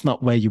 and that's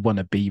not where you want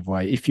to be,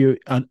 right? If you're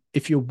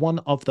one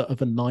of the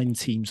other 9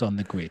 teams on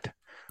the grid,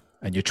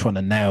 and you're trying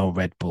to nail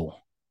Red Bull,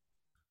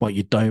 what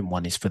you don't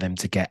want is for them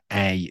to get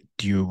a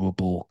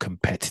durable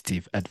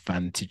competitive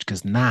advantage,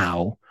 because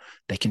now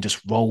they can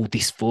just roll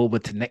this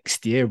forward to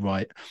next year,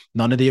 right?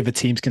 None of the other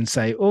teams can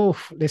say, oh,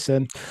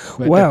 listen.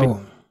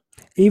 Well,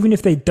 even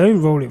if they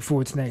don't roll it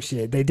forward to next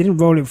year, they didn't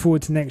roll it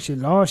forward to next year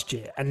last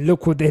year, and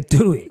look what they're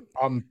doing.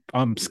 I'm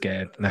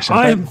scared.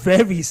 I'm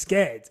very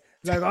scared.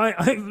 Like,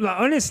 I like,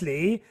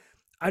 honestly,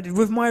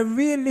 with my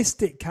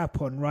realistic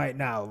cap on right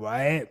now,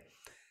 right?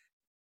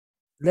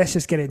 Let's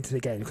just get into the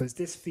game, because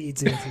this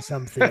feeds into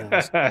something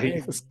else.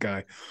 Let's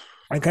go.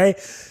 Okay.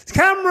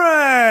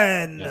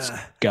 Cameron! Let's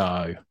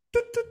go.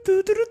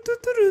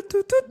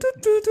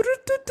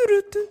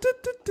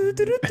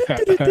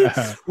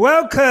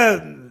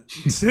 Welcome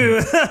to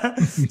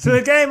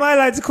a game I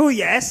like to call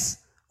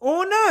Yes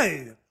or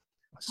No.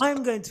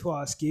 I'm going to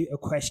ask you a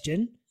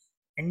question,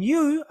 and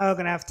you are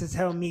going to have to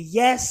tell me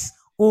yes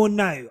or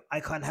no. I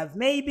can't have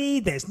maybe.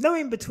 There's no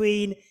in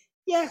between.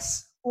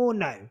 Yes or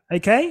no.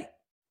 Okay?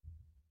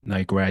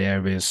 No grey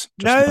areas.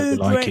 Just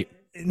like it.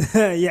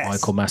 Yes.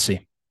 Michael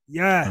Massey.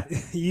 Yeah,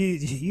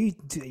 you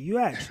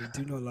actually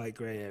do not like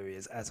grey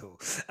areas at all.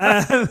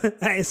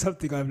 That is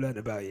something I've learned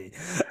about you.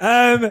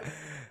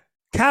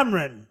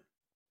 Cameron,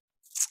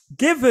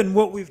 given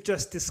what we've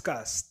just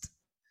discussed,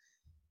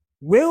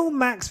 will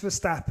Max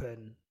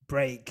Verstappen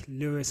break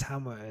Lewis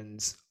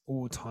Hamilton's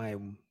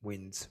all-time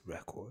wins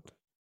record?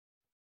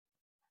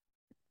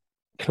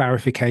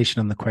 Clarification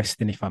on the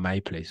question, if I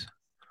may, please.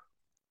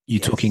 You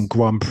talking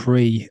Grand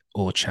Prix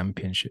or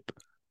Championship?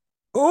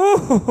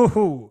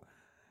 Oh,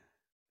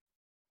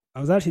 I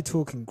was actually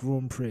talking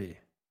Grand Prix.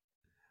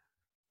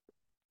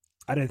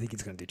 I don't think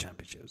he's going to do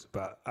championships,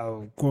 but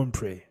Grand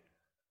Prix.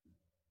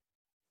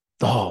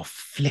 Oh,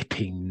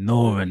 flipping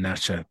Nora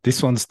Nasha.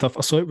 This one's tough.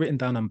 I saw it written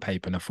down on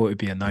paper and I thought it'd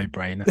be a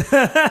no-brainer.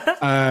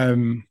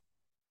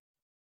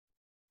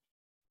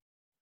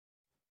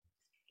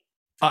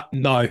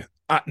 No.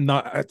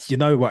 No, you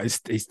know what?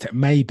 It's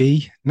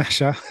maybe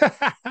Nasha.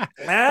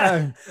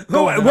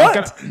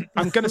 What?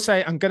 I'm gonna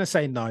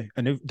say no,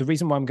 and the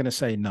reason why I'm gonna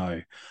say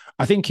no,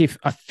 I think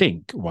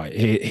right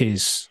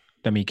here's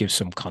let me give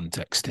some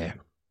context here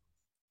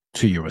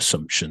to your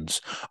assumptions.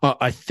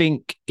 I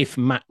think if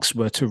Max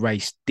were to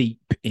race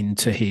deep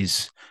into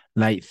his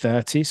late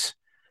 30s,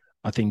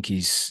 I think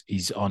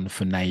he's on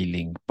for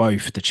nailing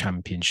both the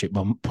championship.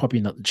 Well,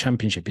 probably not the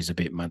championship is a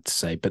bit mad to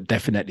say, but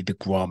definitely the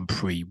Grand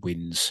Prix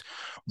wins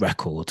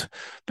record.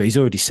 But he's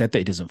already said that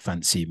he doesn't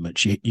fancy it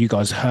much. You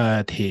guys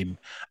heard him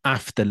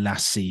after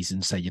last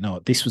season say, you know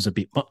what, this was a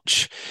bit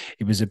much.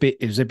 It was a bit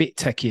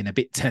techie and a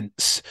bit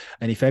tense.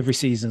 And if every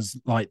season's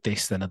like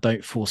this, then I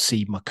don't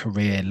foresee my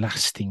career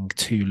lasting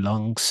too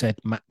long, said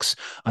Max.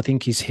 I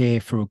think he's here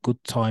for a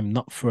good time,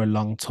 not for a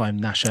long time,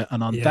 Nasha.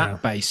 And on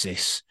that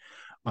basis,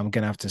 I'm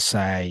going to have to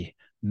say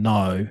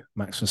no,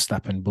 Max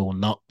Verstappen will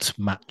not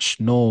match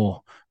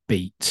nor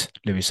beat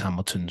Lewis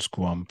Hamilton's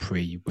Grand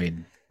Prix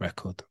win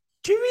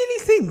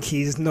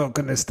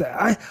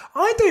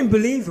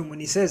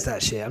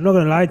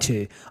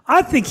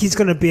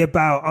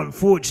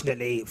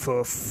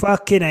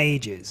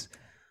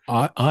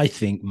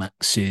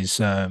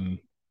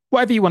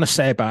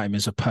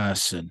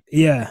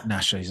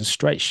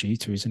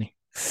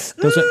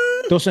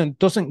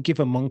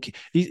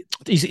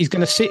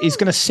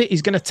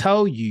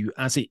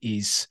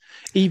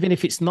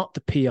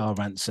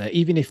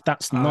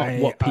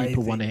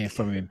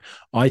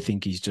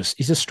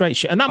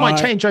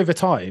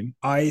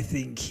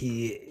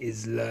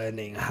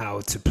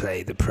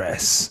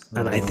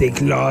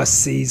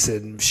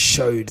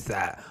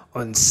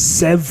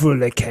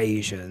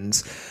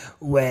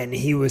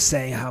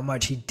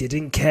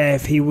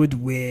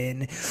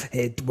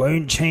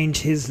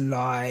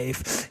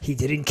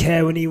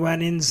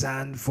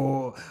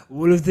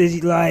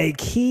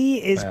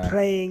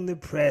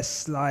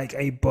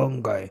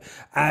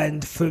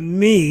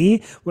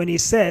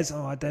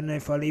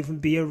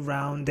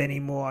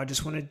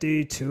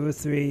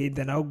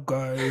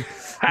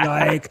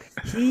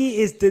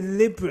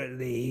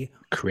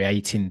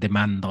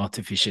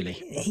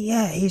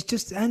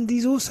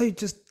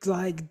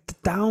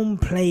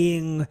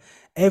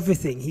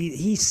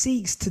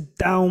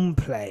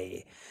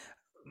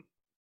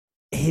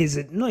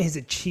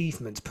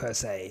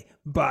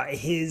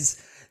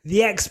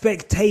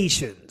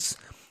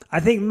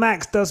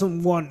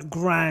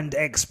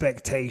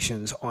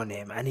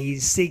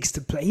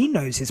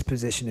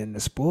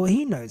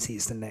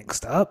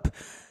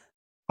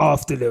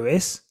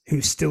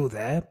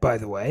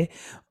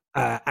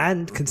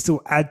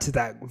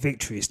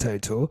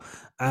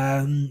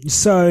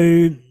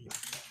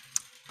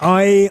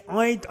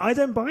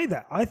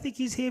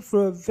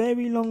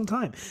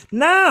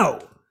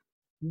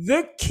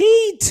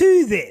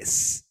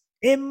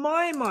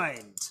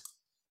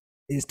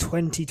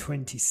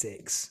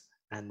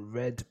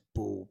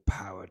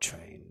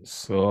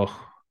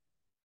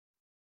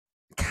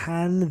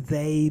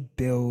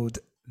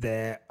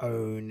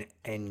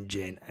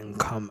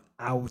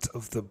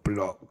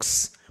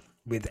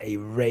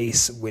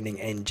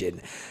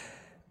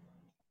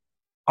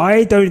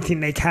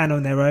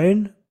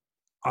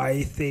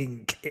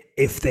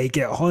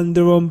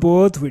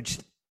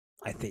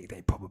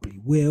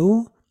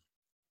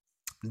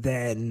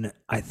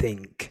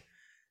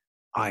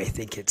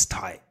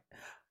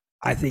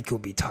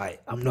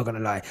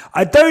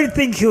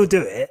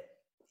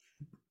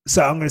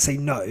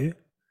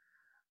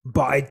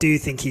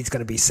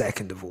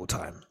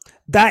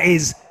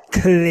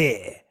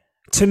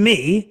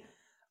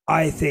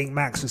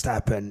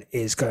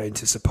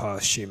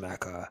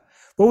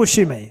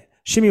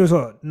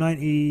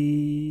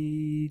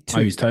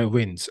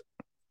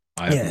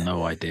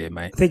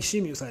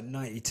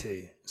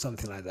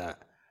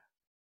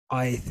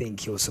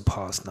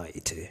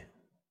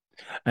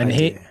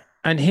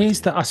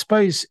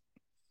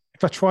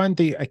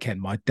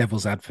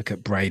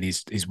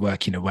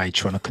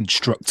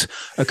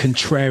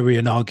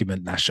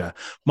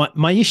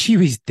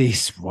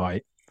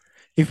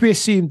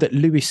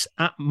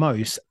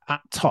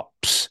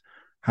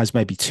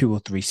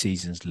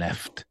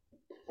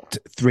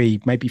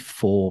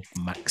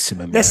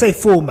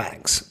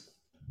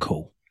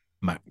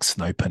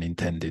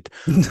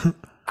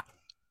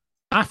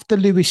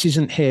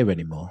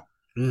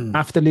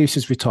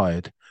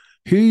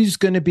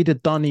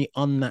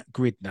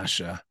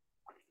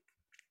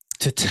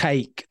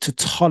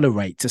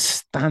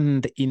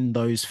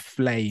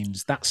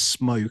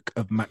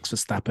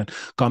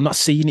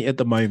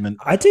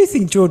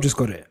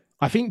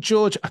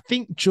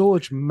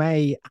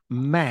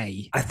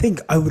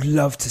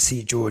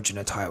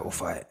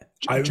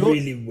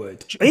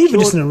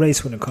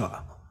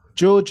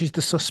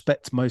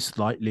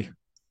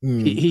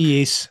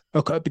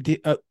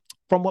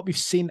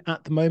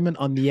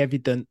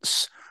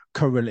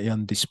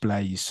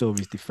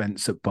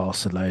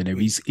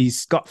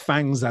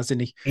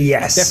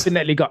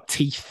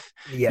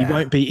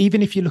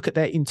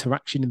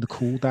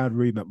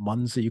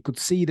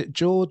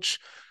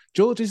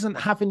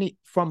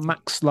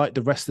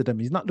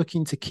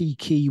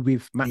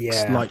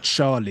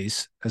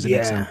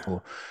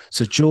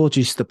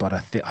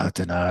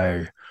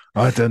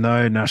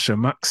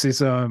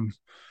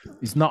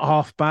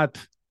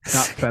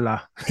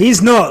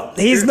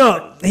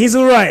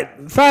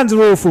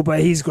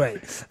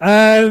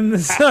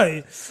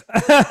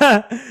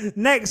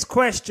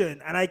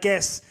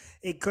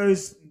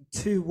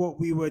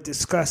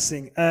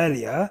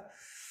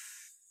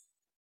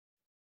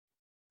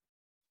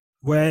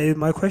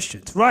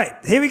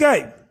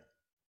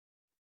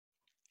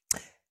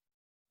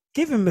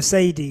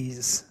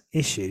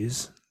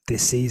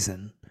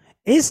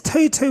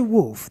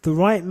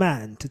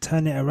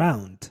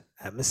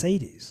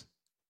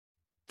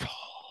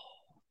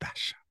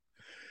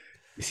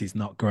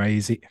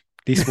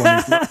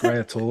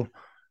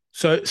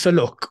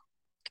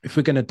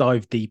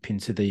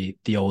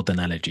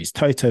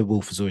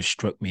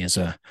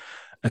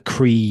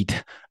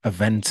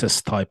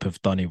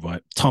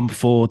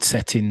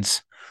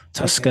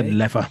Tuscan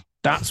leather.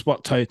 That's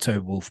what Toto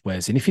Wolff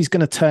wears. And if he's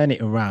going to turn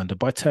it around, and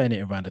by turn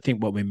it around, I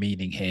think what we're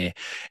meaning here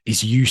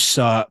is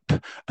usurp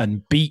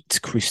and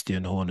beat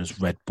Christian Horner's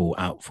Red Bull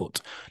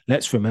output.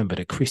 Let's remember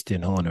that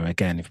Christian Horner,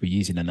 again, if we're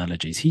using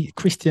analogies,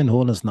 Christian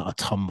Horner's not a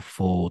Tom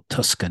Ford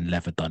Tuscan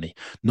leather dunny,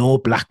 nor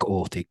Black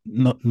Orchid,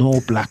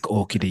 nor Black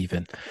Orchid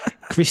even.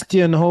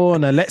 Christian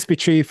Horner, let's be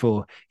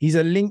truthful, he's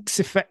a Lynx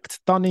Effect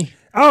dunny.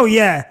 Oh,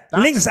 yeah.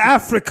 Lynx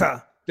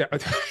Africa.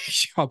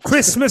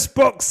 Christmas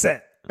box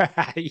set.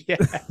 Yeah.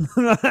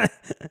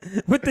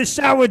 With the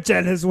shower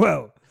gel as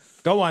well.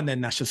 Go on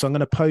then, Nasha. So I'm going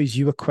to pose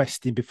you a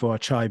question before I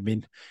chime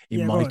in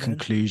my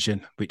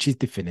conclusion, which is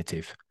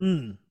definitive.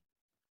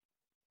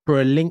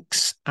 For a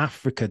Lynx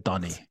Africa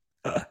dunny,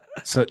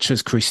 such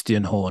as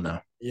Christian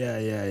Horner.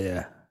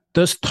 Yeah.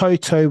 Does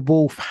Toto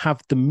Wolff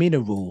have the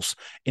minerals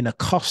in a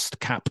cost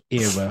cap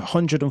era,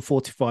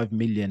 145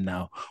 million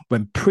now,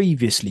 when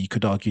previously you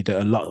could argue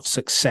that a lot of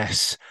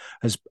success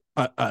has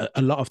a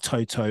lot of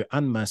Toto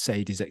and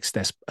Mercedes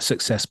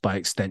success by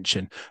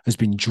extension has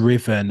been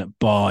driven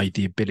by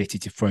the ability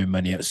to throw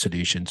money at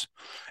solutions.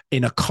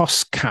 In a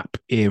cost cap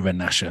era,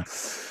 Nasha,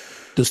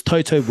 does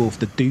Toto Wolff,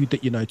 the dude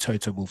that you know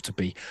Toto Wolff to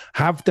be,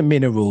 have the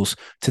minerals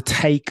to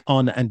take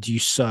on and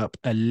usurp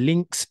a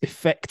Lynx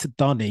Effect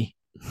dunny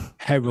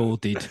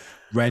heralded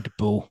Red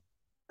Bull?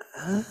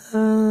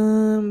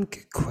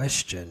 Good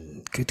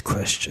question.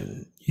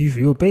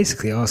 You're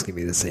basically asking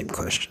me the same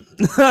question.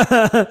 Table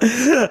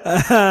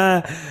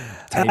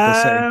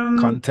setting,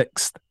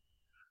 context.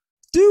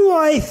 Do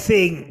I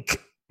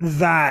think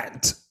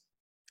that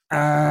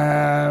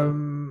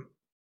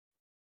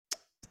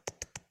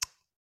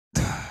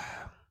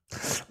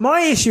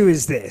my issue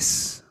is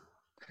this?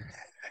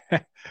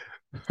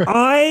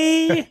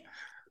 I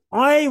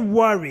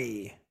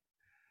worry.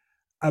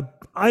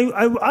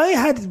 I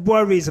had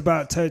worries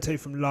about Toto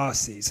from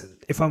last season,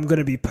 if I'm going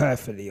to be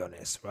perfectly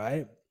honest,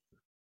 right?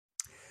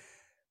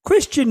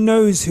 Christian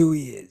knows who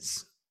he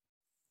is.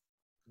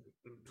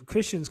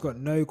 Christian's got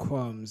no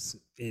qualms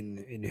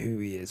in who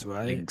he is,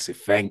 right? Lynx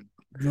Effect.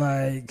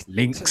 Like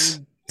Lynx.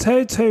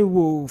 Toto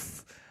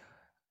Wolff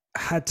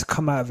had to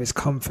come out of his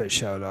comfort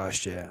shell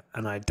last year,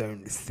 and I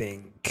don't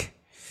think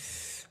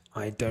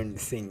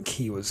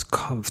he was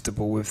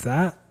comfortable with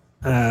that.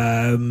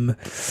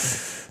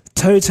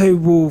 Toto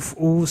Wolff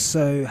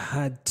also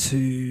had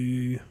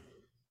to.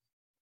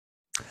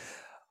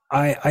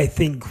 I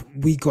think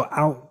we got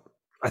out.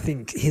 I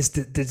think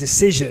the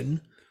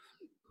decision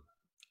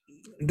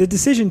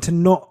to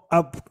not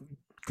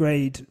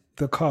upgrade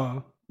the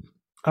car,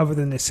 other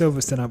than the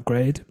Silverstone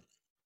upgrade.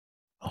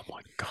 Oh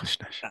my gosh,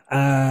 Nash.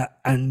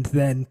 And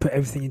then put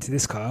everything into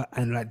this car,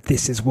 and like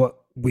this is what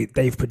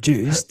they've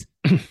produced.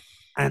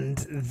 And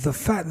the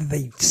fact that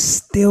they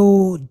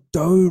still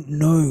don't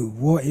know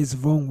what is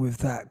wrong with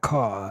that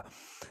car.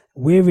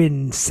 We're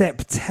in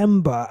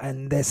September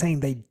and they're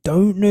saying they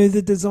don't know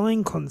the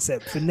design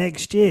concept for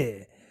next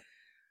year.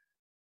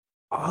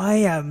 I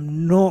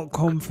am not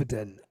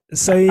confident.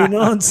 So in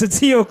answer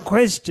to your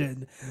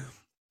question,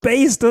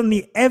 based on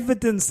the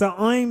evidence that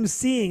I'm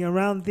seeing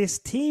around this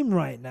team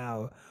right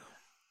now,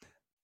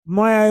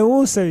 might I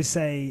also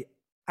say,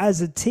 as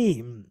a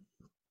team,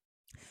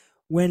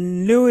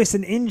 when Lewis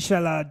and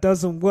Inshallah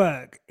doesn't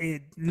work,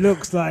 it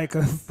looks like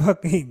a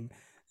fucking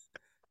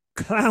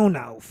clown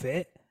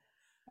outfit.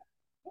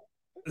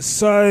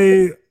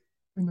 So,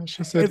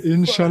 she said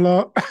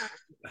Inshallah.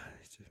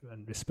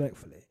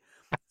 Respectfully.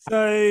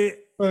 So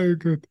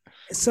good.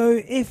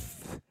 So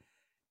if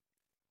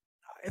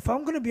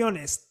I'm going to be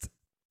honest,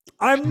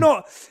 I'm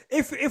not.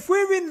 If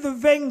we're in the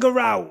Wenger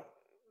out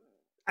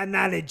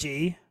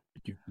analogy,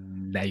 you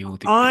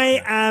nailed it.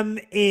 I am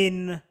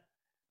in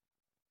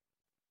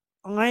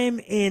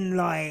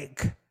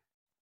like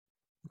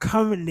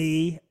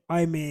currently.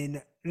 I'm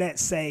in.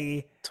 Let's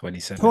say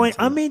 2017.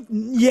 I'm in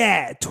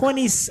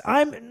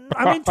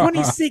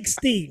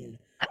 2016.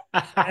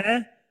 Yeah?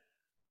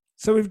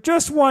 So we've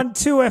just won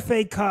 2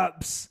 FA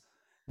Cups.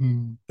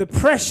 The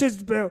pressure's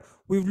built.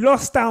 We've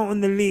lost out on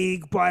the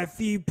league by a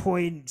few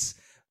points.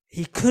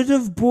 He could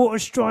have bought a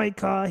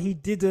striker. He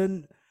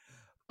didn't.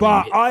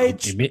 But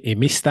he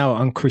missed out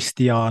on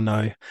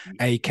Cristiano,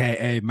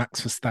 aka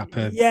Max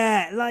Verstappen.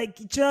 Yeah, like,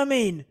 do you know what I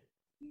mean?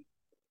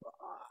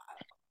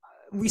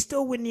 We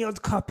still win the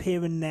odd cup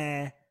here and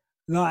there.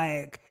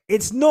 Like,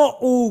 it's not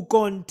all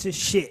gone to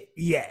shit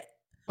yet.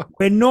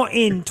 We're not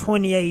in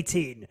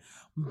 2018,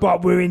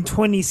 but we're in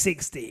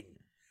 2016,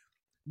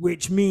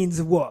 which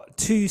means what?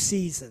 2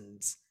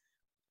 seasons.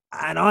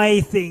 And I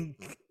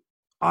think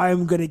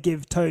I'm going to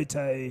give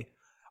Toto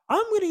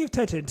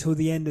until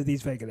the end of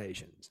these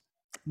regulations.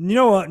 You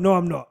know what? No,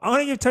 I'm not. I'm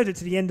going to give Toto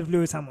to the end of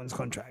Lewis Hamilton's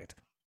contract.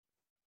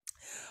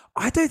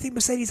 I don't think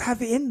Mercedes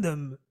have it in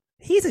them.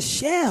 He's a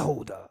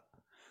shareholder.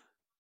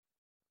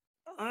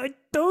 I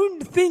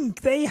don't think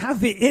they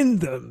have it in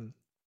them.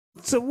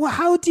 So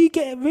how do you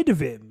get rid of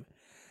him?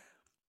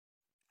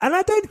 And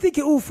I don't think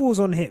it all falls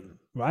on him,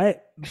 right?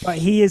 But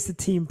he is the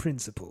team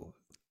principal.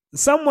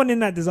 Someone in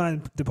that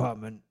design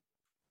department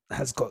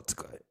has got to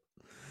go.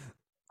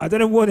 I don't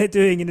know what they're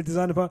doing in the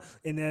design department,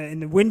 in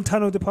the wind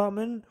tunnel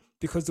department,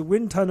 because the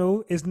wind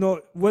tunnel is not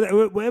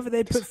whatever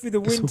they put through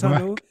the wind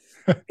tunnel.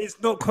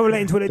 It's not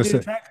correlating to what they did in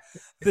the track.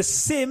 The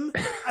sim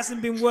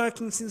hasn't been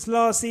working since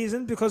last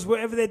season because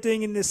whatever they're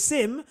doing in the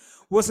sim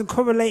wasn't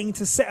correlating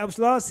to setups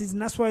last season.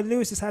 That's why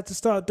Lewis has had to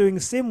start doing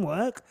sim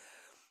work.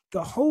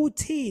 The whole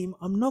team,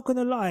 I'm not going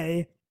to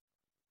lie,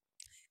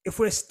 if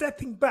we're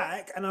stepping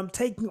back and I'm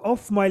taking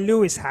off my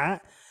Lewis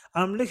hat,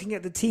 I'm looking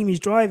at the team he's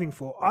driving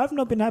for, I've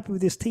not been happy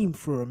with this team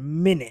for a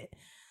minute.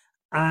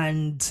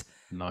 And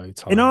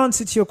in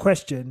answer to your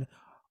question,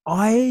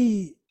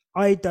 I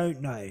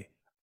don't know.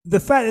 The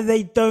fact that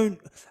they don't,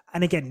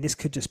 and again, this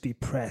could just be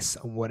press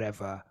and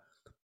whatever,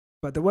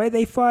 but the way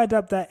they fired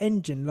up that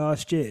engine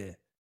last year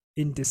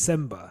in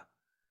December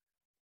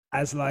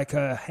as like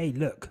a, hey,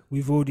 look,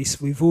 we've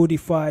already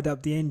fired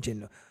up the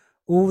engine.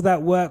 All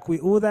that work,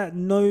 all that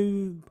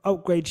no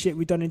upgrade shit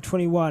we done in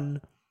 21,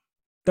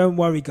 don't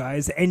worry,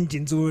 guys, the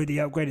engine's already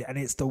upgraded, and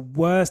it's the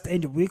worst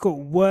engine. We've got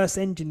worse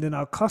engine than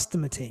our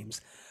customer teams.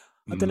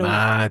 I don't know.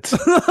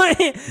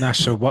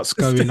 Nasha, what's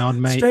going on,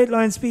 mate? Straight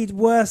line speed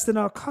worse than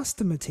our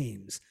customer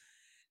teams.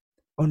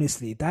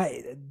 Honestly,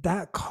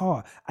 that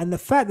car, and the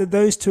fact that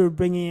those two are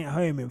bringing it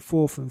home in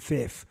 4th and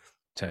 5th,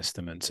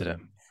 testament to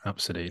them.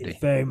 Absolutely, it's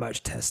very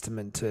much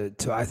testament to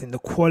I think the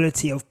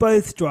quality of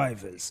both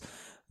drivers.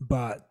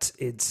 But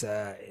it's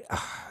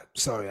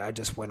sorry, I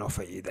just went off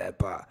at you there,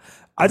 but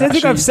I don't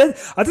think I've said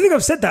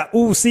that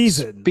all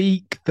season.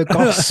 Speak the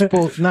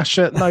gospel,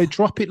 Nasha. No,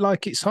 drop it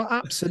like it's hot.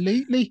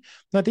 Absolutely.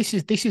 No, this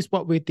is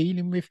what we're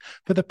dealing with.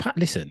 For the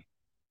listen,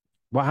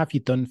 what have you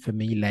done for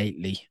me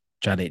lately,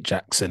 Janet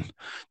Jackson?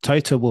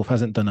 TOTO WOLFF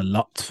hasn't done a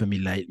lot for me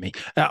lately.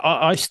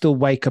 I still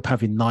wake up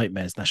having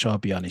nightmares, Nasha, I'll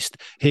be honest.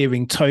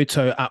 Hearing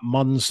Toto at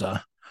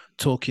Monza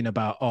talking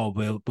about,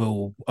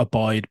 we'll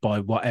abide by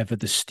whatever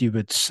the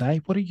stewards say.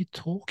 What are you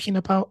talking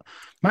about?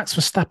 Max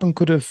Verstappen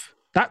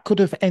could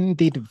have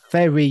ended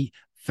very,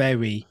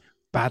 very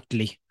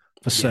badly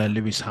for Sir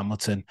Lewis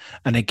Hamilton.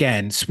 And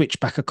again, switch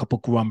back a couple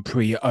Grand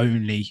Prix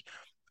only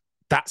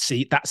that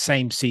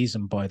same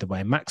season, by the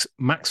way. Max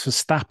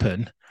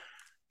Verstappen,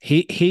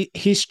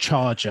 his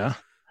charger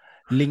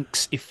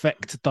links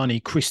effect Donny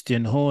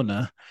Christian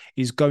Horner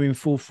is going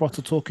full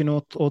throttle talking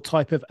all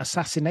type of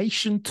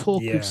assassination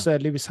talk with Sir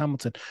Lewis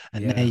Hamilton.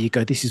 And there you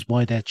go. This is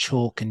why they're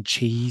chalk and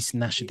cheese,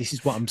 Nasha. This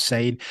is what I'm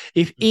saying.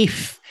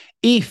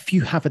 If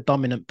you have a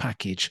dominant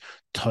package,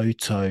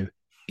 Toto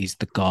is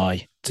the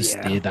guy to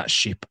steer that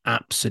ship,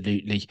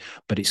 absolutely.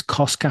 But it's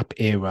cost cap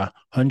era,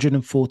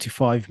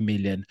 145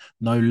 million.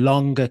 No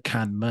longer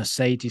can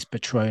Mercedes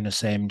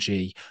Petronas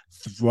AMG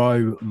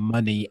throw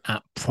money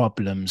at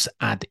problems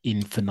ad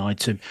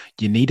infinitum.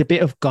 You need a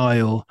bit of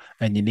guile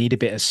and you need a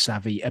bit of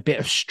savvy, a bit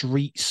of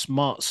street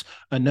smarts.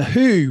 And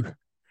who,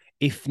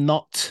 if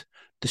not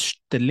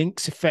the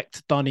links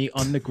effect Donny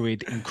on the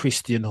grid in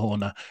Christian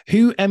Horner,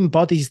 who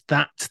embodies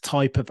that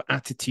type of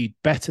attitude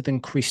better than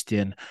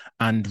Christian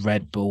and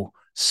Red Bull?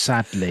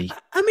 Sadly,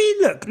 I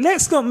mean, look,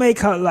 let's not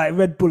make out like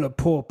Red Bull are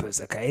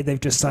paupers, okay? They've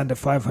just signed a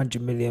 $500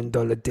 million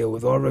deal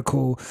with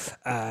Oracle.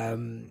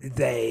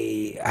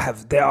 They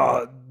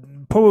are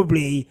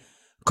probably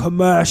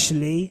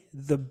commercially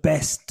the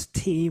best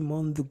team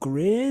on the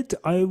grid,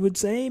 I would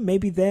say.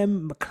 Maybe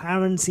them.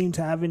 McLaren seem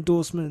to have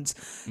endorsements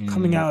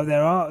coming out of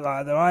their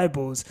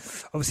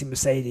eyeballs. Obviously,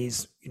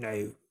 Mercedes,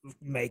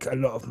 make a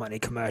lot of money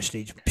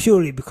commercially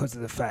purely because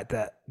of the fact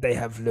that they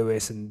have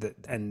Lewis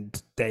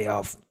and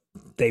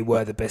they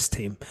were the best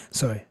team.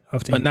 Sorry.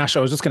 But Nash, I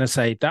was just going to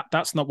say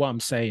that's not what I'm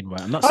saying,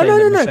 right? I'm not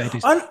saying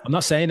Mercedes. I'm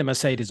not saying the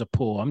Mercedes are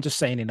poor. I'm just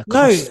saying in a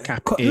cost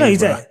cap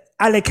era.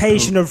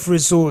 Allocation of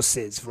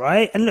resources,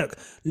 right? And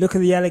look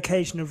at the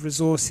allocation of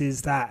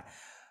resources that,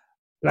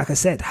 like I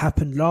said,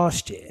 happened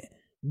last year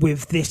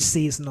with this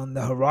season on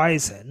the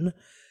horizon.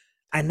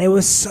 And they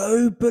were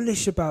so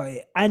bullish about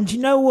it. And you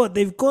know what?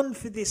 They've gone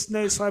for this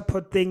no side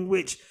pod thing,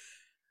 which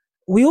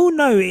we all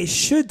know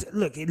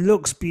it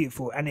looks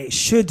beautiful and it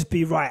should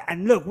be right.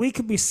 And look, we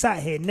could be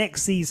sat here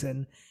next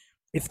season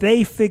if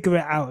they figure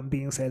it out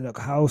and say, look,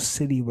 how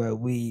silly were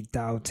we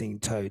doubting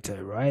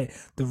Toto, right?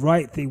 The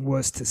right thing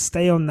was to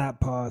stay on that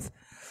path.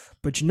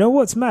 But you know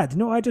what's mad? You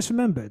know what I just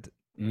remembered?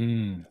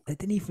 They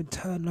didn't even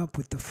turn up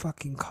with the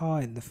fucking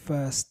car in the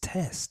first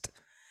test.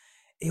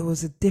 It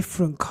was a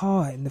different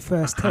car in the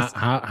first test.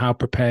 How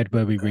prepared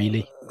were we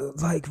really?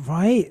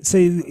 Right? So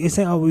you're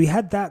saying, we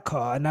had that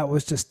car and that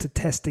was just to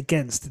test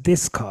against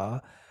this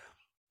car.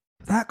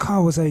 That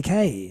car was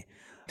okay.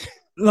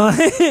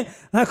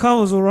 That car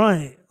was all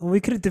right. We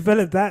could have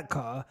developed that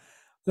car.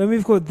 Then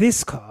we've got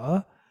this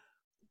car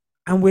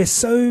and we're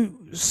so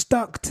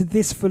stuck to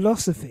this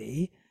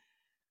philosophy,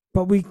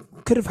 but we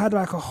could have had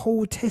a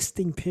whole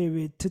testing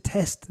period to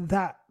test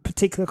that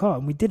particular car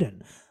and we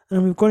didn't.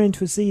 And we've gone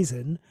into a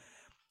season,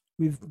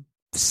 we've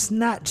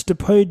snatched a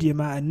podium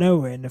out of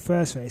nowhere in the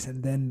first race,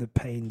 and then the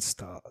pain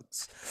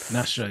starts.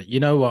 Nasha, you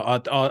know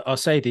what? I'll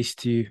say this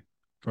to you,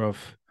 bruv.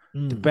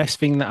 The best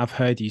thing that I've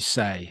heard you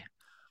say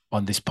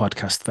on this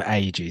podcast for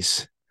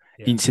ages,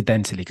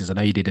 incidentally, because I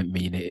know you didn't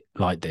mean it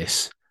like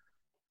this,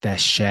 they're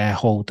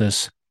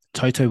shareholders.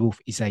 Toto Wolff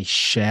is a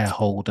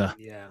shareholder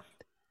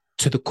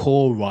to the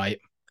core, right?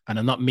 And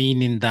I'm not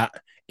meaning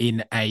that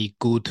in a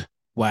good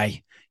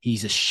way.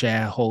 He's a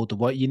shareholder.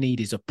 What you need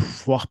is a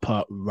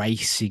proper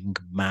racing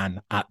man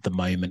at the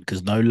moment,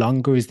 because no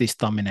longer is this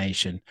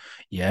domination.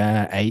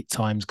 Yeah, 8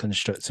 times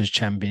Constructors'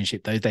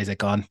 Championship. Those days are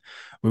gone.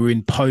 We're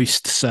in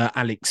post Sir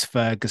Alex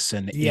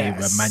Ferguson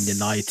era, Man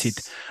United.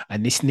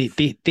 And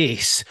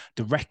the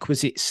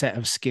requisite set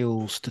of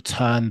skills to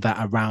turn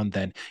that around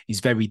then is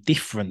very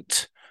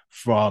different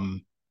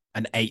from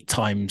an 8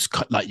 times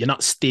like you're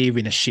not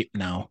steering a ship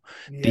now.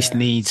 This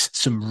needs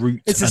some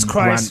root and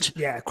branch.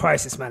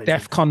 Crisis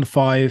management. DEFCON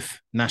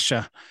 5,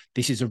 Nasha.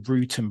 This is a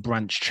root and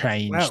branch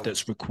change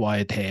that's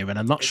required here. And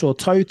I'm not sure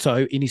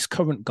Toto, in his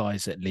current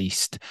guys at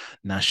least,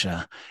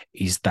 Nasha,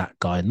 is that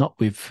guy. Not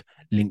with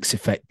Lynx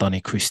Effect, Donny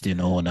Christian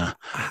Horner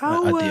at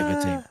the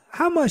other team.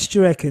 How much do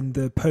you reckon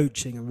the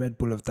poaching and Red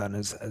Bull have done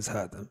has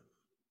hurt them?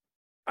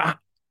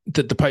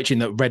 The poaching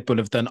that Red Bull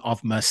have done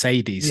of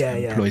Mercedes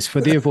employees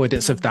for the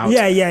avoidance of doubt.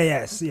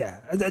 Because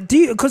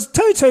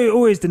Toto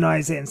always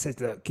denies it and says,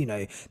 look,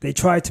 they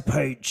tried to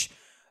poach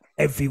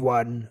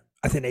everyone.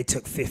 I think they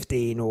took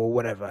 15 or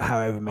whatever,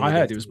 however many. I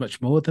heard it was much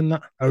more than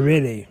that. Oh,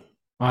 really?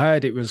 I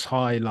heard it was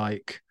high,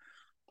 like,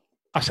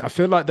 I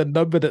feel like the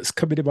number that's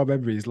coming in my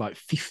memory is like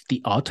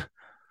 50 odd.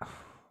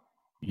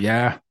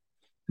 Yeah.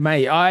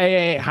 Mate,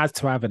 it had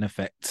to have an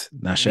effect,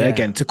 Nasha.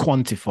 Again, to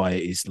quantify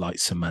it is like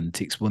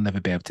semantics. We'll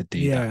never be able to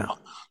do that,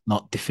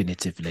 not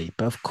definitively.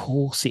 But of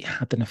course it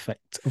had an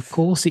effect. Of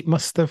course it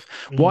must have.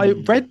 Why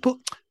Red Bull,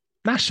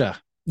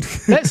 Nasha,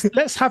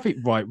 let's have it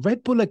right.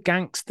 Red Bull are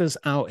gangsters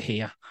out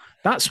here.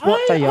 That's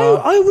what they are.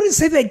 I wouldn't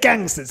say they're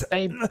gangsters.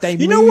 They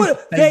you know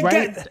what? They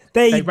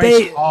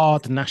race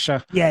hard,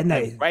 Nasha. Yeah,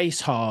 no. They race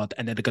hard,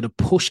 and they're going to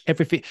push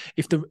everything.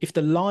 If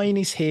the line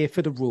is here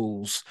for the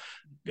rules,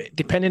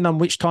 depending on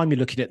which time you're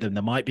looking at them,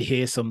 they might be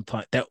here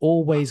sometime. They're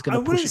always going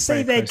to push. I wouldn't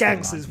say they're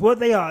gangsters. What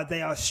they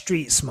are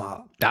street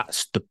smart.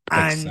 That's the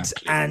and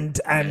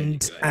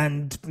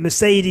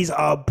Mercedes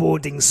are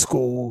boarding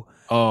school.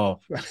 Oh,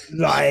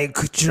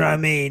 like, do you know what I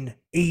mean?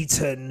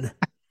 Eton,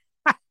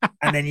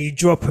 and then you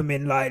drop them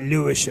in like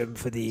Lewisham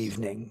for the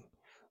evening,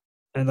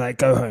 and like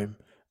go home.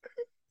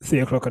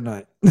 3:00 at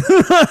night.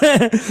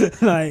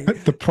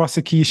 Like the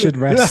prosecution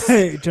rests.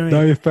 Like,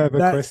 no further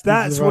questions.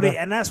 That's what it,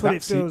 and that's what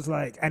it feels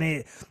like. And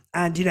it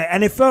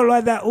felt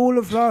like that all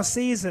of last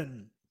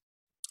season.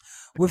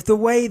 With the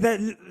way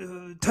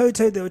that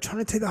Toto, they were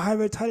trying to take the high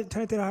road,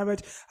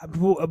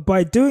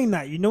 by doing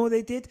that, you know what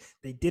they did?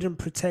 They didn't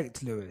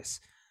protect Lewis,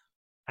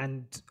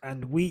 and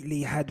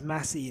Wheatley had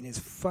Massey in his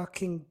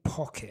fucking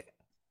pocket,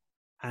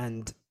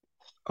 and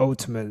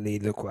ultimately,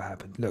 look what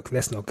happened. Look,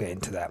 let's not get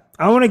into that.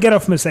 I want to get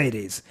off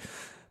Mercedes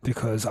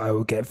because I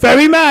will get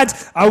very mad.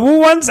 I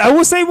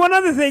will say one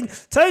other thing.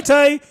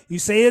 Toto, you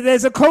say that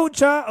there's a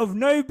culture of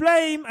no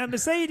blame at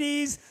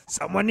Mercedes.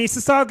 Someone needs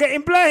to start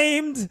getting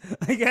blamed.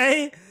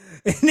 Okay?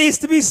 It needs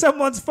to be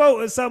someone's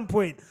fault at some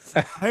point.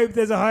 I hope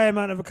there's a high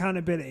amount of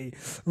accountability.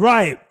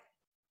 Right.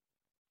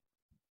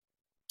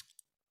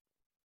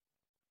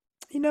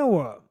 You know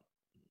what?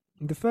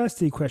 The first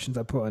 2 questions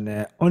I put on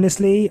there,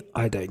 honestly,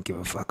 I don't give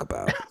a fuck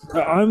about.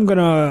 But I'm going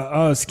to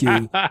ask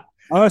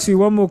you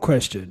one more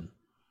question.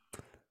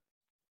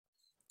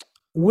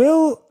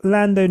 Will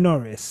Lando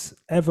Norris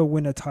ever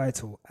win a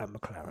title at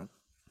McLaren?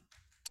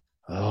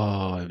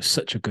 Oh, it was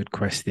such a good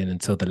question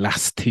until the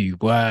last 2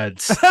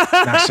 words.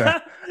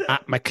 Nasha,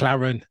 at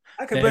McLaren.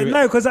 Okay, but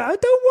no, because don't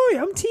worry,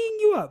 I'm teeing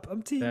you up.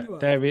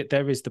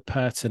 There is the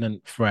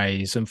pertinent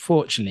phrase.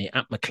 Unfortunately,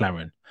 at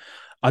McLaren,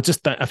 I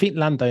think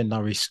Lando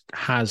Norris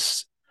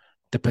has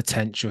the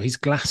potential. His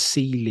glass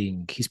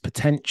ceiling, his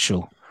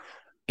potential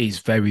is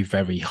very,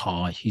 very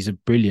high. He's a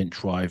brilliant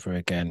driver.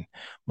 Again,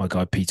 my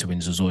guy Peter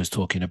Windsor's always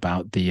talking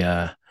about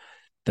the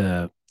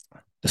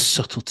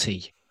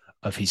subtlety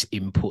of his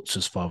inputs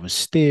as far as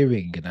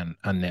steering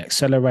and the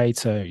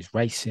accelerator, his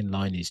racing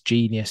line, his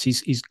genius.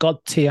 He's God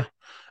tier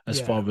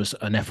as far as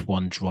an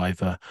F1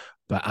 driver.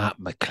 But at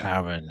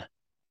McLaren,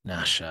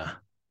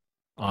 Nasha,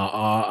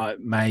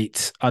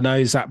 mate, I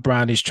know Zach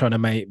Brown is trying to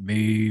make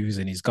moves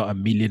and he's got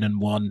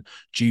 1,000,001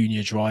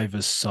 junior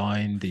drivers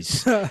signed.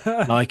 He's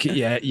like,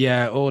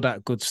 all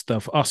that good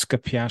stuff. Oscar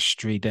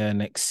Piastri there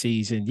next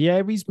season.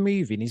 Yeah, he's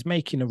moving. He's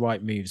making the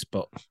right moves.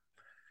 But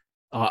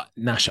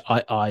Nash,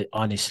 I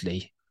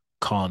honestly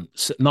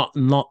can't.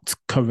 Not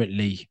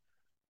currently,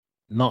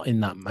 not in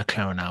that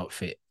McLaren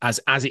outfit. As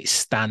it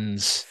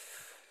stands,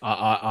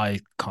 I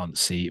can't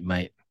see it,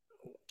 mate.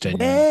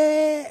 Genuinely.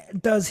 Where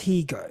does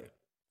he go?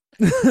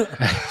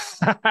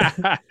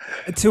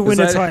 To win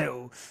a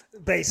title,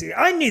 basically.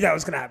 I knew that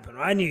was going to happen.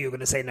 I knew you were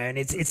going to say no, and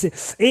it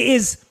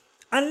is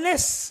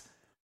unless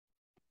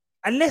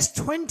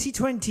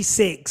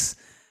 2026.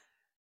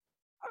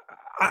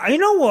 You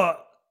know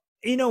what?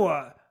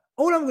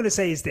 All I'm going to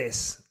say is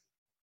this.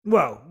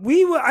 Well,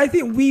 I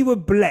think we were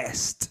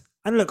blessed.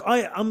 And look,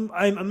 I'm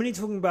only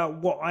talking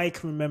about what I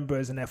can remember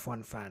as an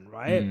F1 fan,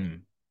 right?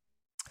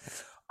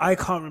 I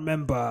can't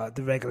remember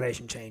the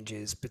regulation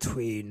changes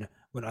between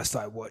when I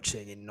started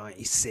watching in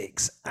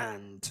 96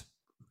 and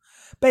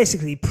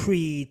basically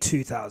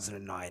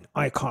pre-2009.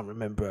 I can't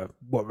remember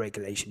what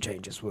regulation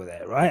changes were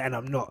there, right? And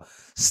I'm not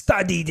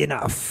studied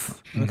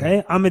enough,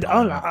 okay?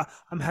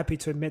 I'm happy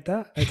to admit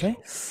that, okay?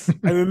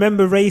 I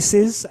remember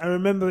races, I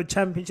remember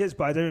championships,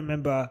 but I don't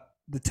remember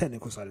the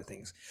technical side of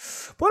things.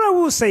 What I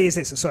will say is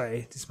this.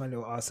 Sorry, this is my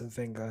little Arsene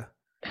Wenger.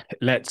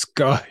 Let's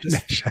go.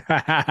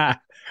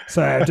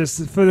 Sorry,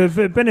 just for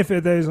the benefit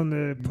of those on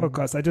the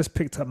podcast, I just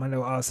picked up my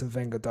little Arsene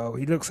Wenger doll.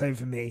 He looks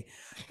over me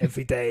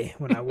every day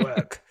when I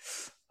work.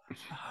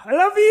 I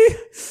love you.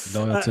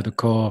 Loyal to the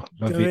core.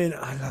 Love it.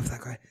 I love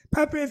that guy.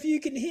 Papa, if you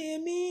can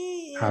hear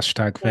me.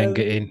 Hashtag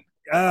Wenger in.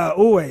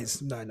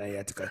 Always. No, you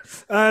had to go.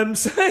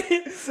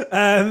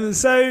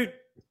 So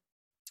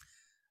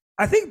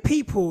I think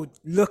people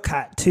look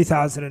at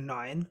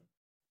 2009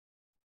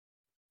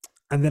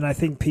 and then I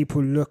think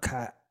people look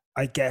at,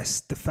 I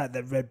guess, the fact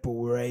that Red Bull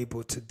were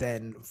able to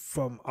then,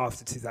 from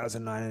after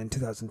 2009 and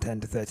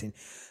 2010 to 13,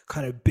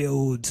 kind of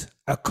build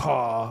a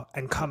car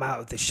and come out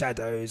of the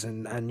shadows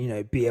and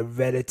be a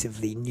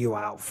relatively new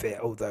outfit,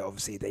 although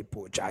obviously they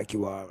bought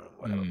Jaguar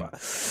and whatever.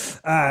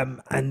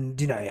 And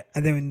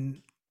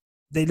then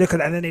they look at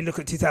that, and then they look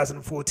at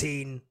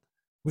 2014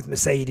 with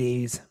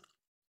Mercedes.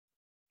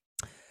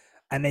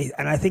 And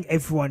I think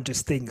everyone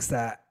just thinks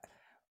that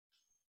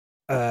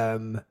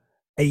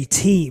a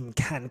team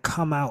can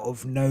come out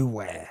of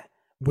nowhere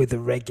with a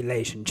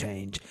regulation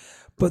change,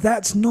 but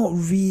that's not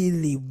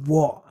really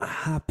what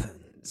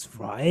happens,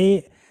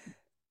 right?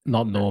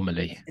 Not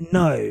normally.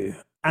 No.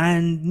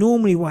 And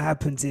normally what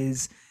happens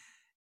is,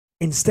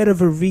 instead of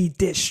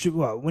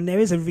when there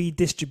is a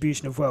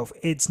redistribution of wealth,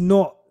 it's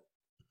not,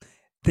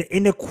 the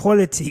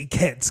inequality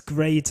gets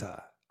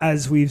greater,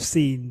 as we've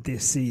seen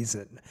this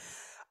season.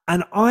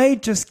 And I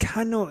just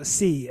cannot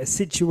see a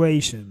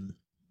situation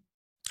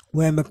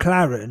where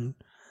McLaren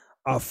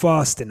are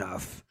fast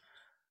enough.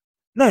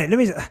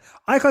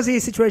 I can't see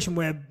a situation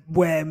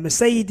where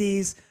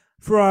Mercedes,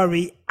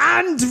 Ferrari,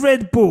 and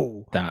Red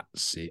Bull,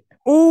 that's it,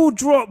 all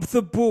drop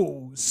the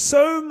ball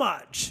so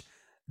much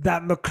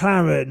that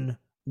McLaren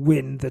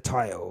win the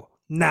title.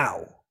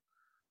 Now,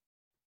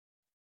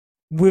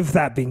 with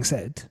that being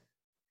said,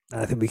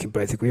 and I think we can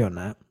both agree on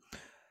that,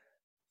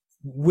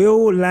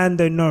 will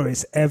Lando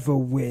Norris ever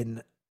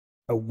win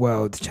a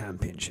world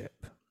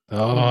championship?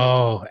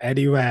 Oh,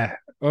 anywhere.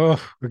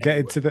 Oh, we're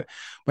getting to the...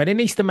 Well, he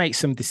needs to make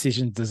some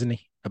decisions, doesn't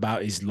he,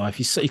 about his life?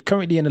 He's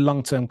currently in a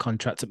long-term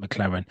contract at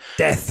McLaren.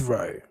 Death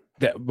row.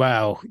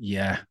 Well,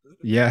 yeah.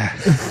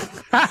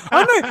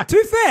 I know, to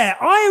be fair,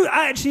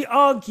 I actually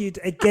argued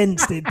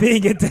against it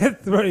being a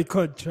death row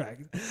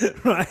contract,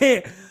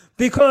 right?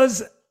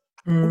 Because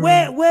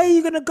where are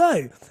you going to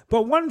go?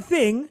 But one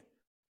thing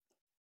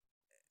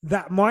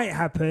that might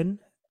happen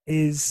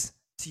is,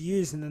 to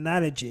use an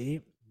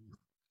analogy,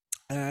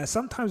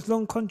 sometimes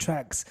long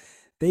contracts,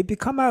 they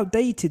become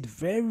outdated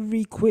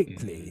very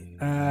quickly.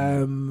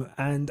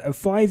 And a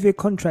 5-year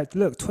contract,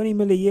 look, 20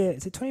 mil a year.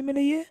 Is it 20 mil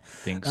a year? I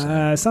think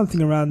so.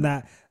 Something around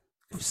that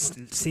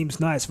seems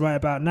nice right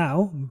about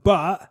now.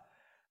 But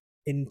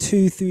in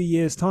 2-3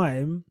 years'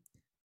 time,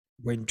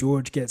 when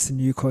George gets a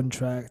new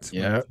contract,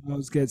 when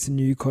Charles gets a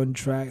new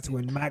contract,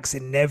 when Max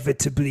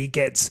inevitably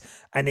gets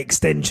an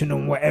extension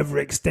on whatever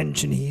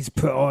extension he's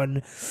put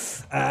on,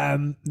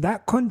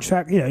 that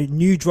contract,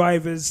 new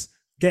drivers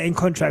getting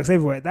contracts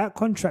everywhere, that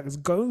contract is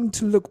going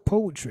to look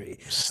paltry.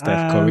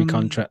 Steph Curry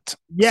contract.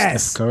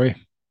 Yes. Steph Curry.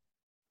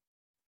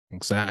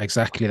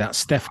 Exactly that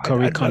Steph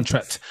Curry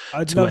contract.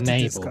 I'd love to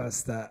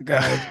discuss that.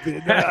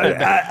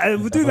 I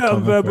will do that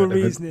on verbal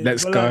reasoning.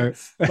 Let's go.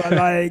 But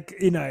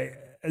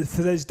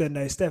for those who don't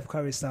know, Steph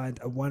Curry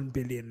signed a $1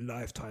 billion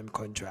lifetime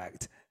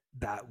contract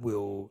that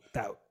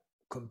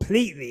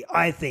completely,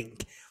 I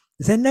think,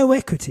 is there no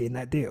equity in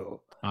that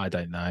deal? I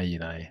don't know, I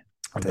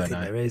don't think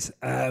there is.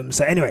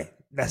 So anyway,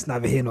 that's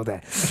neither here nor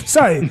there.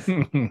 So,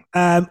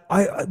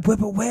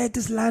 but where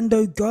does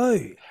Lando go?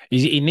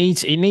 He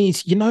needs.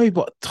 You know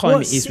what time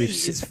what it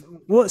is?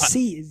 What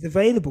seat is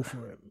available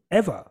for him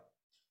ever?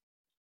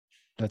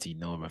 Bloody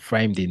Norma,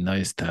 framed in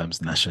those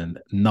terms, Nation.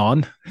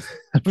 None,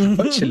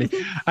 actually.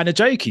 And the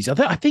joke is,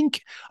 I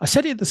think I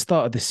said it at the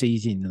start of the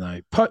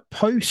season,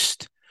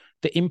 post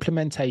the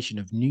implementation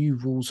of new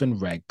rules and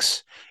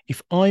regs,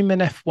 if I'm an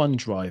F1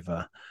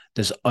 driver,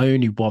 there's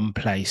only one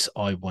place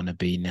I want to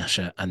be,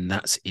 Nasha, and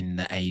that's in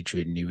the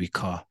Adrian Newey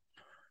car.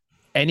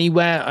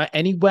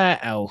 Anywhere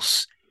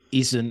else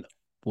isn't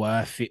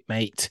worth it,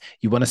 mate.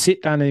 You want to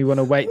sit down and you want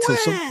to wait till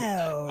something.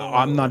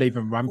 I'm not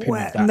even ramping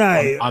with that.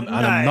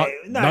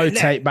 No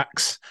take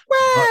backs.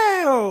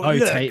 Well, no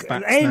take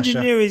backs.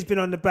 Engineering's been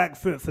on the back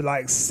foot for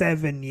like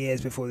 7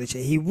 years before this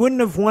year. He wouldn't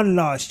have won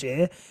last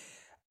year.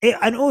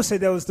 And also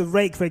there was the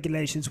rake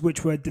regulations,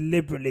 which were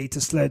deliberately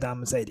to slow down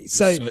Mercedes.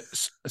 So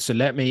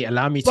allow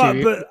me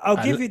to. But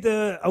I'll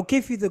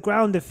give you the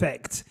ground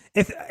effect.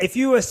 If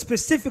you were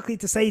specifically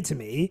to say to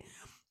me,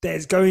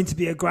 there's going to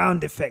be a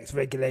ground effect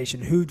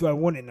regulation, who do I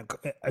want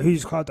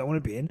whose car do I want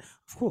to be in?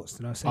 Of course.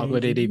 Then I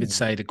wouldn't even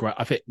say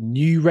I think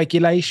new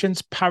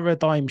regulations,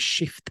 paradigm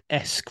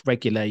shift-esque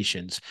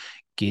regulations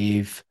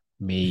Give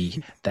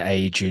me the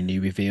Adrian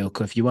Newey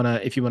vehicle. If you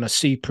wanna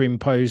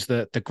superimpose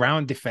the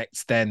ground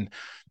effects, then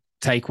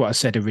take what I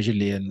said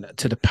originally and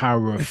to the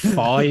power of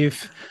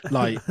 5.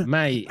 Like,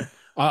 mate,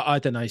 I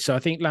don't know. So I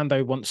think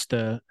Lando wants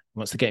to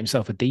get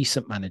himself a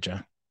decent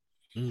manager,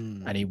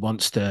 and he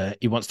wants to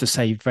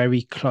stay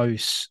very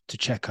close to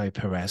Checo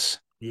Perez.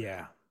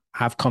 Yeah.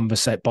 Have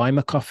buy him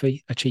a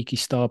coffee, a cheeky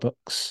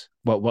Starbucks.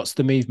 What's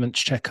the movement,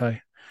 Checo?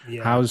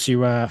 Yeah. How's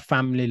your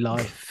family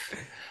life?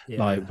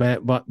 Yeah. Like,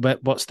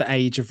 what's the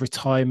age of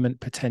retirement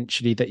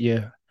potentially that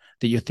you're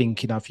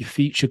thinking of? Your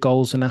future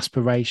goals and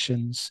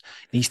aspirations.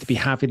 Needs to be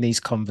having these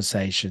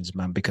conversations,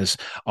 man, because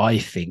I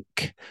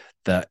think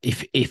that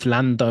if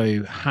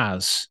Lando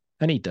has,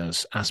 and he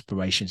does,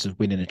 aspirations of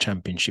winning a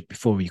championship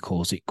before he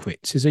calls it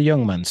quits, he's a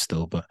young man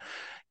still, but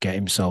get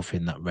himself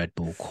in that Red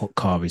Bull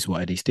car is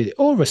what Eddie's did,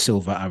 or a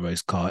Silver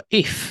Arrows car,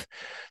 if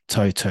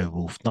Toto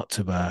Wolff, not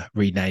to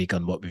renege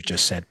on what we've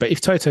just said, but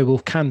if Toto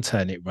Wolff can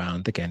turn it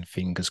round, again,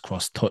 fingers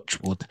crossed,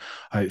 touch wood,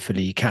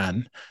 hopefully he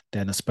can,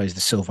 then I suppose the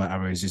Silver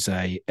Arrows is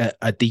a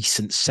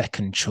decent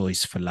second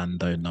choice for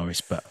Lando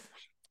Norris, but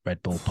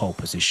Red Bull pole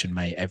position,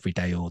 mate, every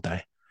day, all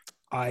day.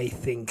 I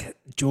think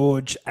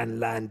George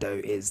and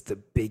Lando is the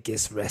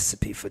biggest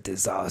recipe for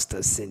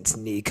disaster since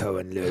Nico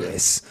and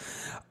Lewis.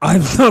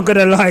 I'm not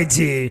gonna lie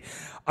to you.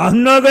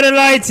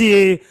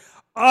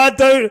 I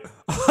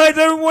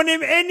don't want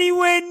him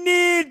anywhere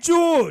near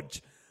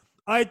George.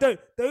 I don't.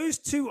 Those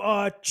two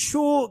are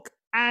chalk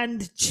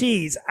and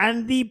cheese,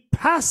 and the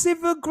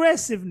passive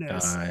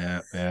aggressiveness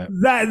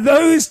that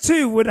those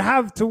two would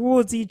have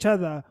towards each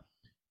other.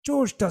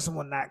 George doesn't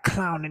want that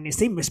clown in his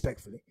team,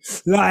 respectfully.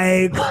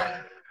 Like,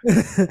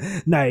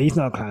 no, he's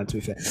not a clown, to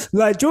be fair.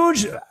 Like,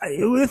 George,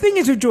 the thing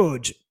is with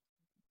George,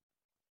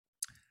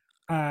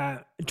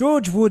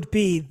 George would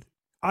be,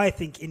 I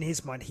think in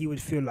his mind, he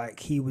would feel like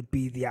he would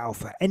be the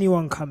alpha.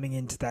 Anyone coming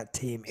into that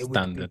team, it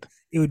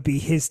would be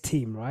his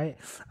team, right?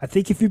 I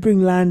think if you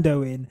bring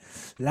Lando in,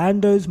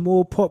 Lando's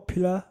more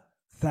popular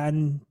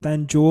than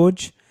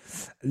George.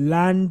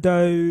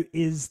 Lando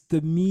is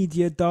the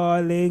media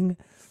darling.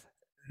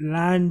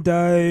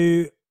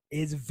 Lando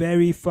is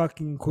very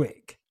fucking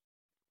quick.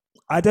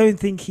 I don't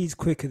think he's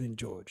quicker than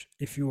George,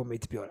 if you want me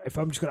to be honest.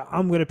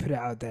 I'm gonna put it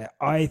out there.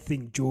 I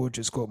think George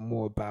has got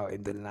more about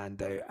him than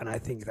Lando, and I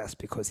think that's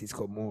because he's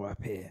got more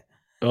up here.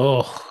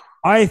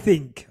 I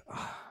think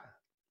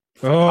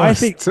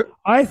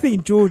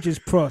George is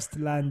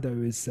Prost, Lando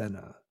is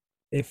Senna.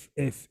 If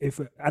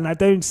and I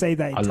don't say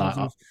that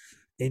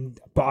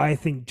but I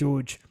think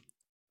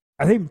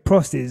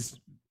Prost is,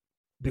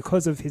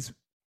 because of his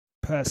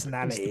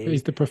personality.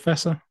 He's the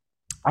professor.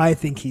 I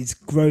think he's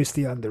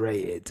grossly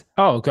underrated.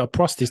 Oh, God,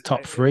 Prost is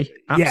top 3.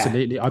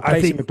 Absolutely. I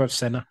place him above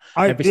Senna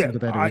every single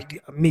day of the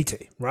week. Me too,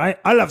 right?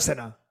 I love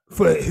Senna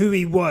for who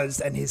he was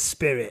and his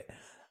spirit.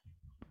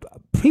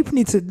 People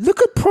need to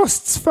look at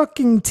Prost's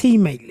fucking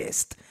teammate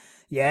list.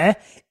 Yeah?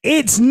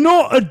 It's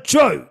not a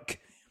joke.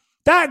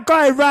 That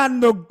guy ran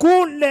the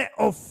gauntlet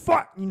of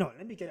let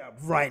me get it up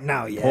right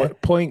now, yeah?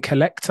 Point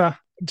collector.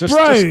 Just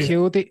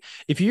killed it.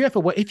 If you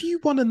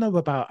want to know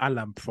about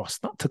Alain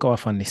Prost, not to go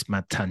off on this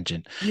mad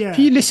tangent, if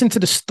you listen to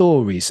the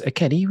stories,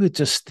 again, he would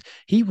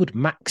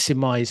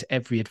maximize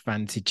every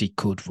advantage he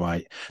could,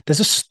 right?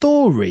 There's a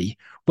story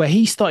where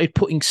he started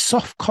putting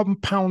soft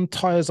compound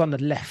tires on the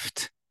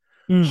left,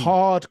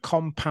 hard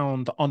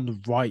compound on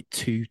the right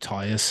 2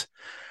 tires.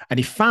 And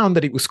he found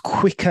that it was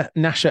quicker,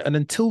 Nasher. And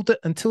until the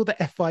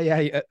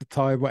FIA at the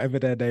time, whatever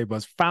their name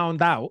was,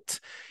 found out,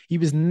 he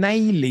was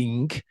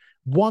nailing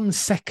 1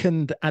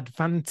 second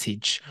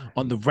advantage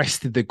on the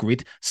rest of the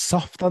grid,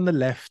 soft on the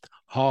left,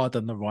 hard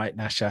on the right,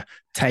 Nasher.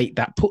 Take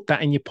that, put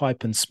that in your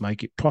pipe and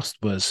smoke it. Prost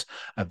was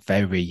a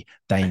very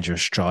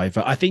dangerous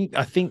driver. I think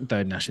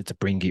though, Nasher, to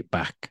bring it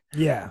back.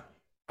 Yeah.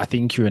 I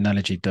think your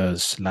analogy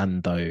does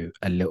Lando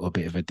a little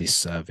bit of a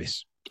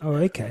disservice. Oh,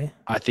 okay.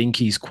 I think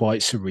he's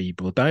quite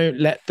cerebral. Don't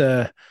let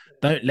the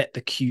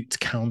cute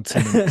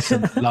countenance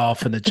and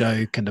laugh and the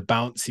joke and the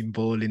bouncing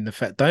ball in the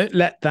fet. Don't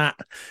let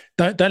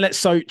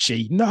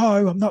Sochi.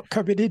 No, I'm not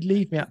coming in.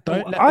 Leave me out.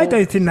 I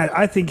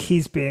think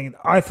he's being.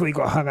 I thought he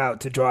got hung out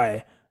to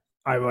dry,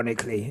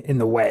 ironically, in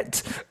the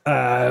wet,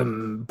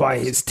 by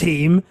his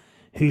team,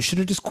 who should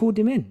have just called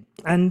him in.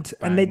 And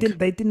they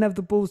didn't have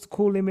the balls to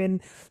call him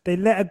in. They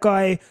let a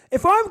guy.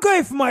 If I'm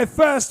going for my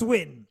first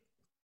win.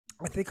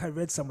 I think I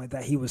read somewhere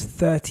that he was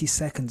 30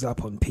 seconds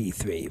up on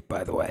P3,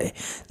 by the way.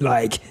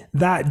 Like,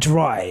 that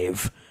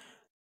drive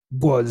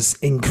was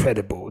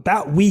incredible.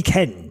 That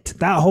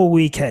whole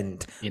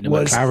weekend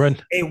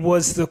McLaren. It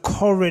was the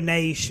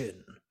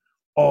coronation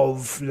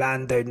of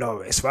Lando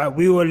Norris, right?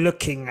 We were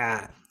looking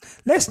at,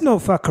 let's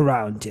not fuck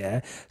around,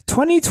 yeah?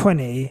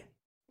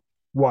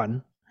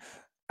 2021,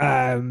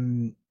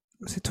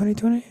 was it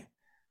 2020?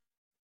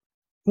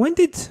 When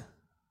did...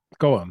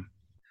 Go on.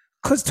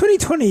 Because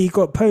 2020 he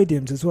got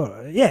podiums as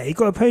well. Yeah, he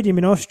got a podium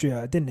in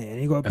Austria, didn't he? And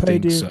he got a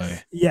podium. I think so.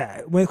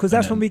 Yeah, because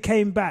that's when we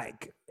came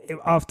back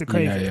after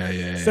COVID.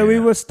 Yeah. So we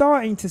were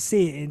starting to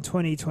see it in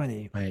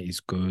 2020. Mate,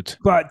 he's good.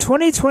 But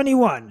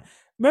 2021,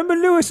 Remember,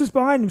 Lewis was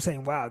behind him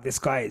saying, "Wow, this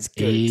guy is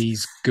good."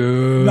 He's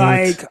good.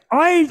 Like,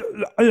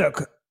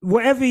 look,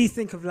 whatever you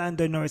think of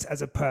Lando Norris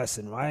as a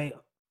person, right?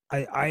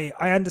 I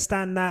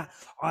understand that.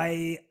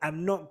 I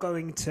am not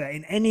going to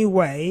in any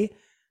way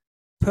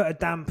put a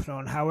damper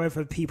on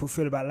however people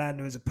feel about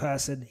Lando as a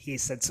person. He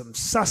said some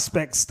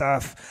suspect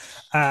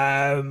stuff,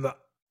 right?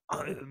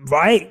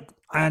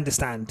 I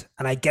understand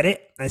and I get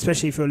it,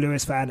 especially if you're a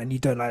Lewis fan and you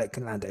don't like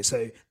Lando. So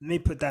let me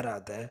put that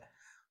out there,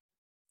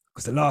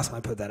 because the last time I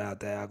put that out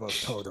there, I got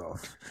told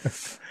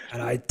off,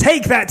 and I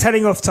take that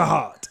telling off to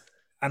heart,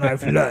 and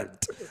I've learned.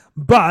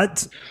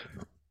 But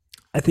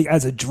I think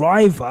as a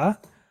driver,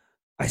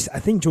 I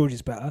think George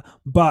is better.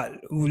 But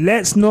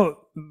let's not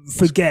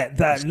forget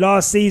that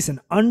last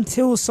season,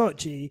 until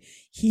Sochi,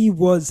 he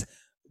was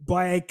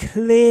by a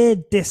clear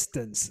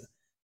distance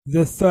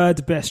the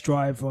third best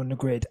driver on the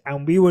grid,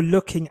 and we were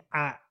looking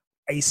at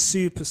a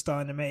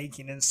superstar in the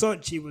making. And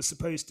Sochi was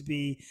supposed to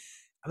be,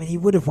 I mean, he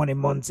would have won in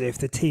Monza if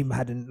the team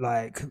hadn't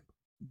like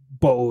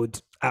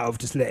bottled out of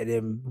just letting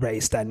him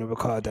race Daniel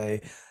Ricciardo,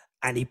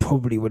 and he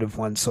probably would have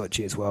won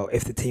Sochi as well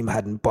if the team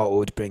hadn't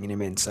bottled bringing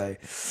him in. So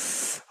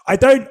I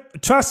don't,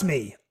 trust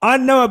me, I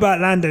know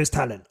about Lando's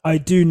talent. I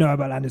do know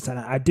about Lando's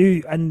talent. I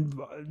do, and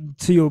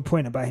to your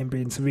point about him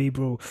being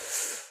cerebral,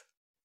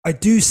 I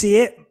do see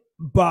it,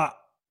 but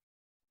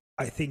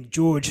I think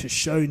George has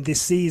shown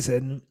this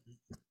season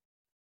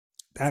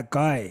that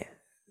guy.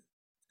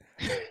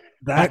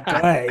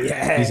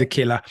 Yeah. He's a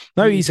killer.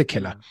 No, he's a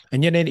killer.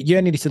 And you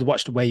only need to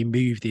watch the way he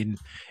moved in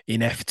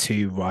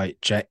F2, right?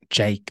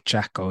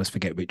 Jack, I always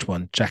forget which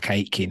one. Jack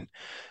Aitken.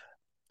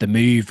 The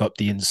move up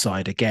the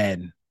inside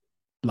again,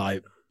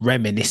 like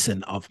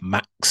reminiscent of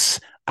Max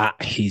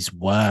at his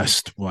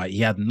worst, right?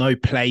 He had no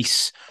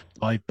place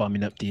dive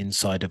bombing up the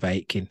inside of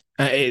Aitken.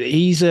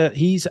 He's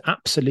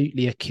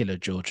absolutely a killer,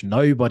 George.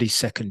 Nobody's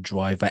second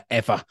driver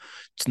ever.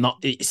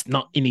 It's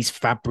not in his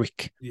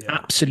fabric. Yeah.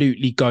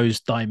 Absolutely goes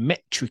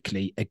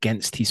diametrically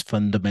against his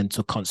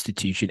fundamental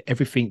constitution.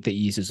 Everything that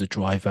he is as a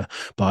driver.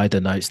 But I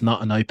don't know. It's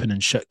not an open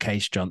and shut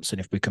case, Johnson.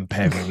 If we're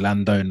comparing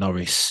Lando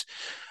Norris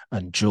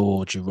and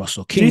George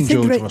Russell,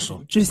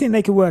 Russell. Do you think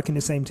they could work in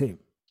the same team?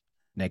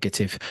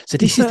 Negative. So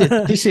this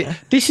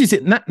is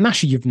it.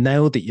 Nasha, you've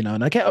nailed it,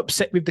 and I get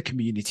upset with the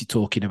community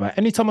talking about,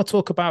 anytime I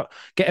talk about,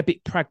 get a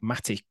bit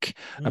pragmatic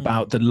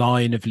about the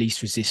line of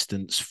least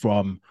resistance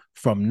from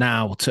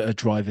now to a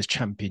driver's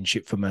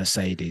championship for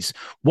Mercedes.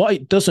 What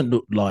it doesn't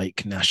look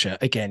like, Nasha,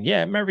 again,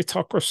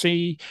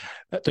 meritocracy,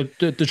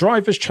 the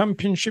driver's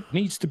championship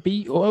needs to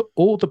be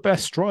all the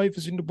best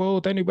drivers in the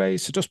world anyway,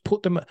 so just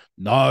put them.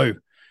 No.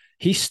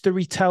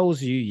 History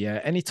tells you,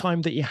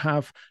 anytime that you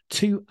have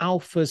two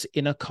alphas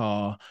in a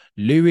car,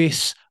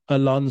 Lewis,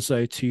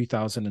 Alonso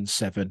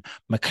 2007,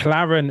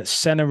 McLaren,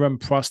 Senna and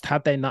Prost,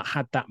 had they not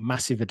had that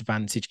massive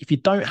advantage, if you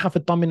don't have a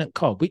dominant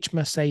car, which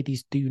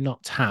Mercedes do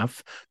not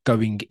have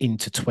going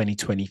into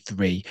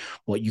 2023,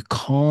 what you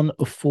can't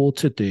afford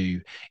to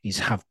do is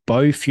have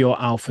both your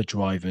alpha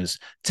drivers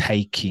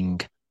taking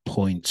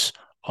points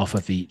off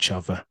of each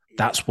other.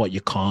 That's what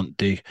you can't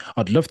do.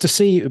 I'd love to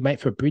see it would make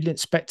for a brilliant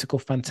spectacle,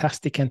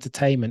 fantastic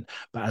entertainment.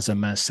 But as a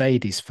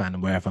Mercedes fan,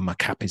 wherever my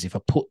cap is, if I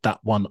put that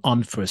one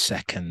on for a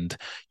second,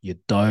 you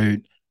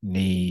don't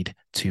need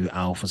two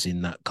alphas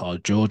in that car.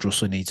 George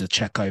Russell needs a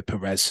Checo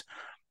Perez.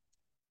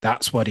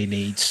 That's what he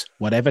needs.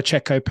 Whatever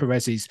Checo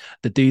Perez is,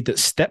 the dude that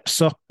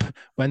steps up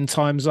when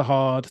times are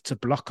hard to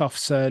block off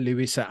Sir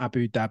Lewis at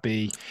Abu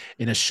Dhabi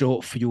in a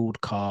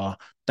short-fueled car.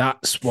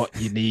 That's what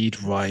you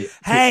need, right?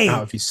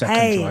 Out of your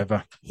second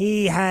driver.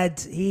 He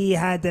had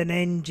an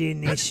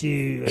engine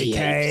issue.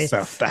 Okay,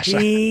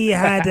 He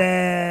had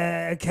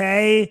a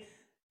okay.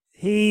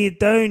 He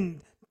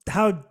don't.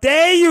 How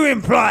dare you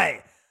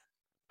imply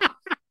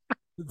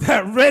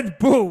that Red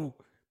Bull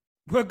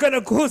were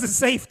gonna cause a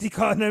safety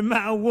car no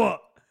matter what?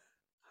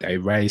 They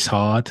race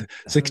hard.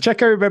 So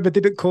Checo, remember,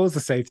 didn't cause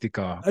the safety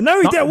car.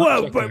 No, he didn't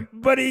work,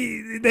 but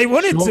they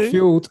wanted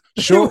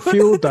Short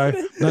fueled though.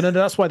 No,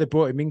 that's why they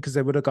brought him in, because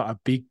they would have got a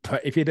big.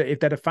 If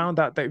they'd have found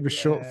out that he was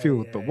short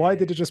fueled, but why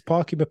did they just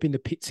park him up in the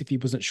pits if he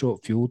wasn't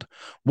short fueled?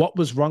 What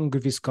was wrong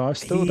with his car?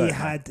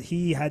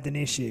 He had an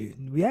issue.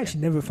 We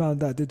actually never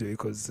found out, did we?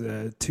 Because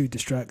too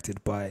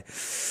distracted by.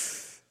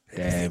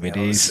 There it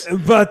is.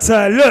 But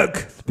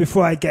look,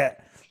 before I get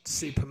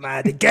super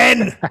mad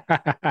again.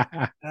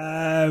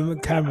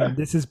 Cameron,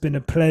 this has been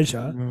a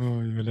pleasure.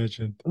 Oh, you're a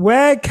legend.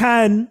 Where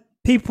can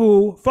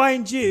people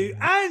find you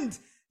and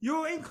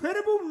your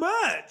incredible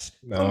merch?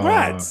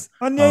 Congrats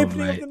on the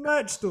opening of the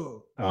merch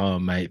store. Oh,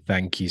 mate,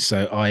 thank you.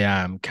 So I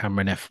am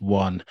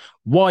CameronF1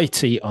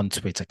 YT on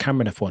Twitter,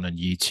 CameronF1 on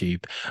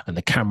YouTube, and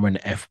the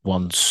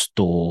CameronF1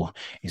 store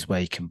is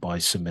where you can buy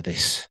some of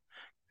this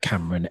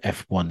Cameron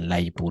F1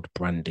 labeled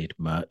branded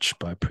merch.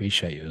 But I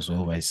appreciate you as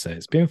always. So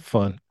it's been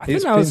fun. I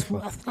think that's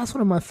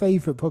one of my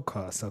favorite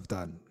podcasts I've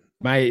done.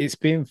 Mate, it's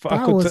been fun.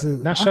 I could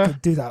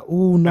do that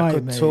all night,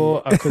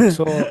 I could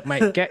talk,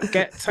 mate.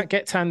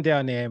 Get Tan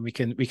down here and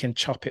we can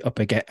chop it up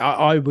again.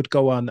 I would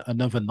go on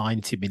another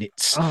 90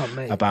 minutes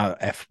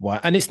about F1.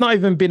 And it's not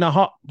even been a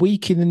hot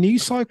week in the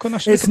news cycle.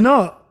 It's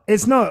not.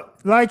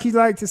 like you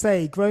like to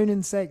say, grown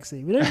and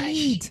sexy. We don't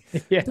need,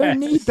 Yeah. don't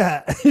need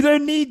that. You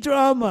don't need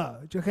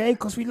drama, okay?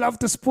 Because we love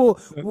the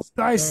sport. We'll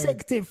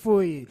dissect it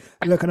for you.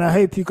 Look, and I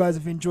hope you guys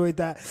have enjoyed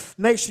that.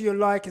 Make sure you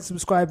like and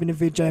subscribe in the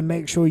video. And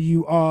make sure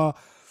you are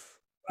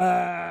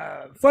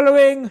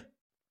following.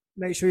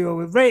 Make sure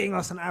you're rating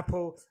us on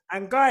Apple.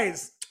 And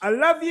guys, I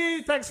love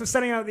you. Thanks for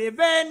setting out the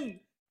event.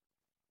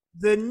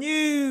 The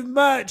new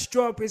merch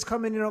drop is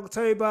coming in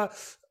October.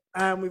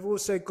 And we've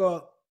also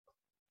got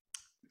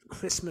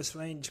Christmas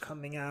range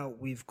coming out.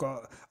 We've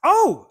got,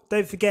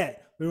 don't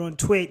forget, we're on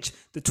Twitch.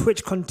 The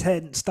Twitch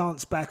content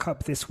starts back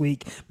up this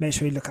week. Make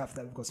sure you look out for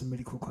that. We've got some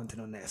really cool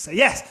content on there. So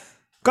yes,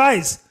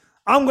 guys,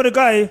 I'm going to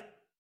go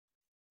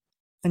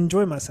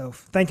enjoy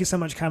myself. Thank you so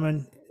much,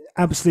 Cameron.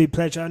 Absolute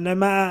pleasure.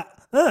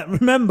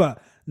 Remember,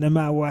 no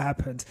matter what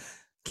happens,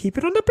 keep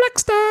it on the black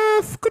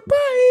stuff.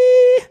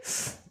 Goodbye.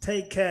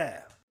 Take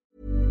care.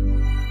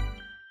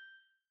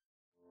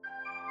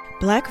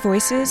 Black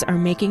voices are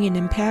making an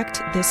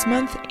impact this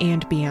month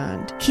and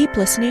beyond. Keep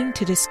listening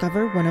to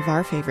discover one of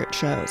our favorite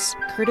shows,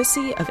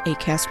 courtesy of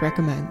Acast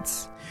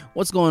Recommends.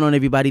 What's going on,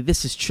 everybody?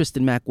 This is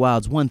Tristan Mac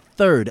Wilds,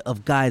 1/3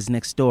 of Guys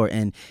Next Door.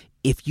 And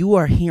if you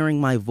are hearing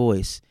my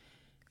voice,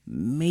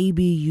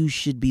 maybe you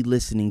should be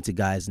listening to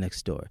Guys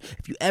Next Door.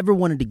 If you ever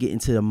wanted to get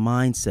into the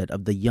mindset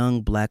of the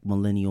young black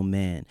millennial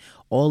man,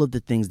 all of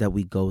the things that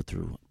we go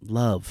through,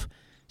 love,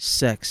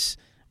 sex,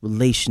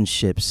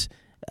 relationships,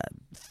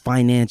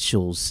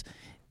 financials,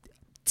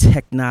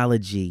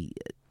 technology,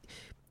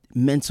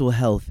 mental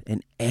health,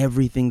 and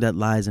everything that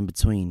lies in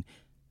between,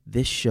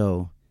 this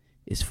show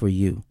is for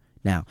you.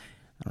 Now,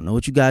 I don't know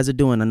what you guys are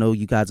doing. I know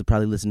you guys are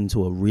probably listening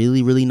to a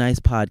really, really nice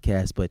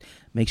podcast, but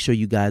make sure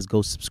you guys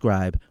go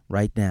subscribe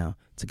right now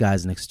to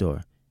Guys Next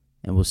Door,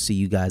 and we'll see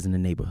you guys in the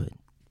neighborhood.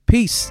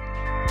 Peace.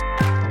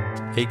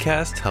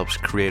 Acast helps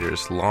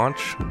creators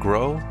launch,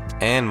 grow,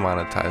 and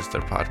monetize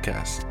their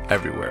podcasts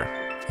everywhere.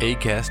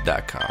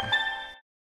 Acast.com.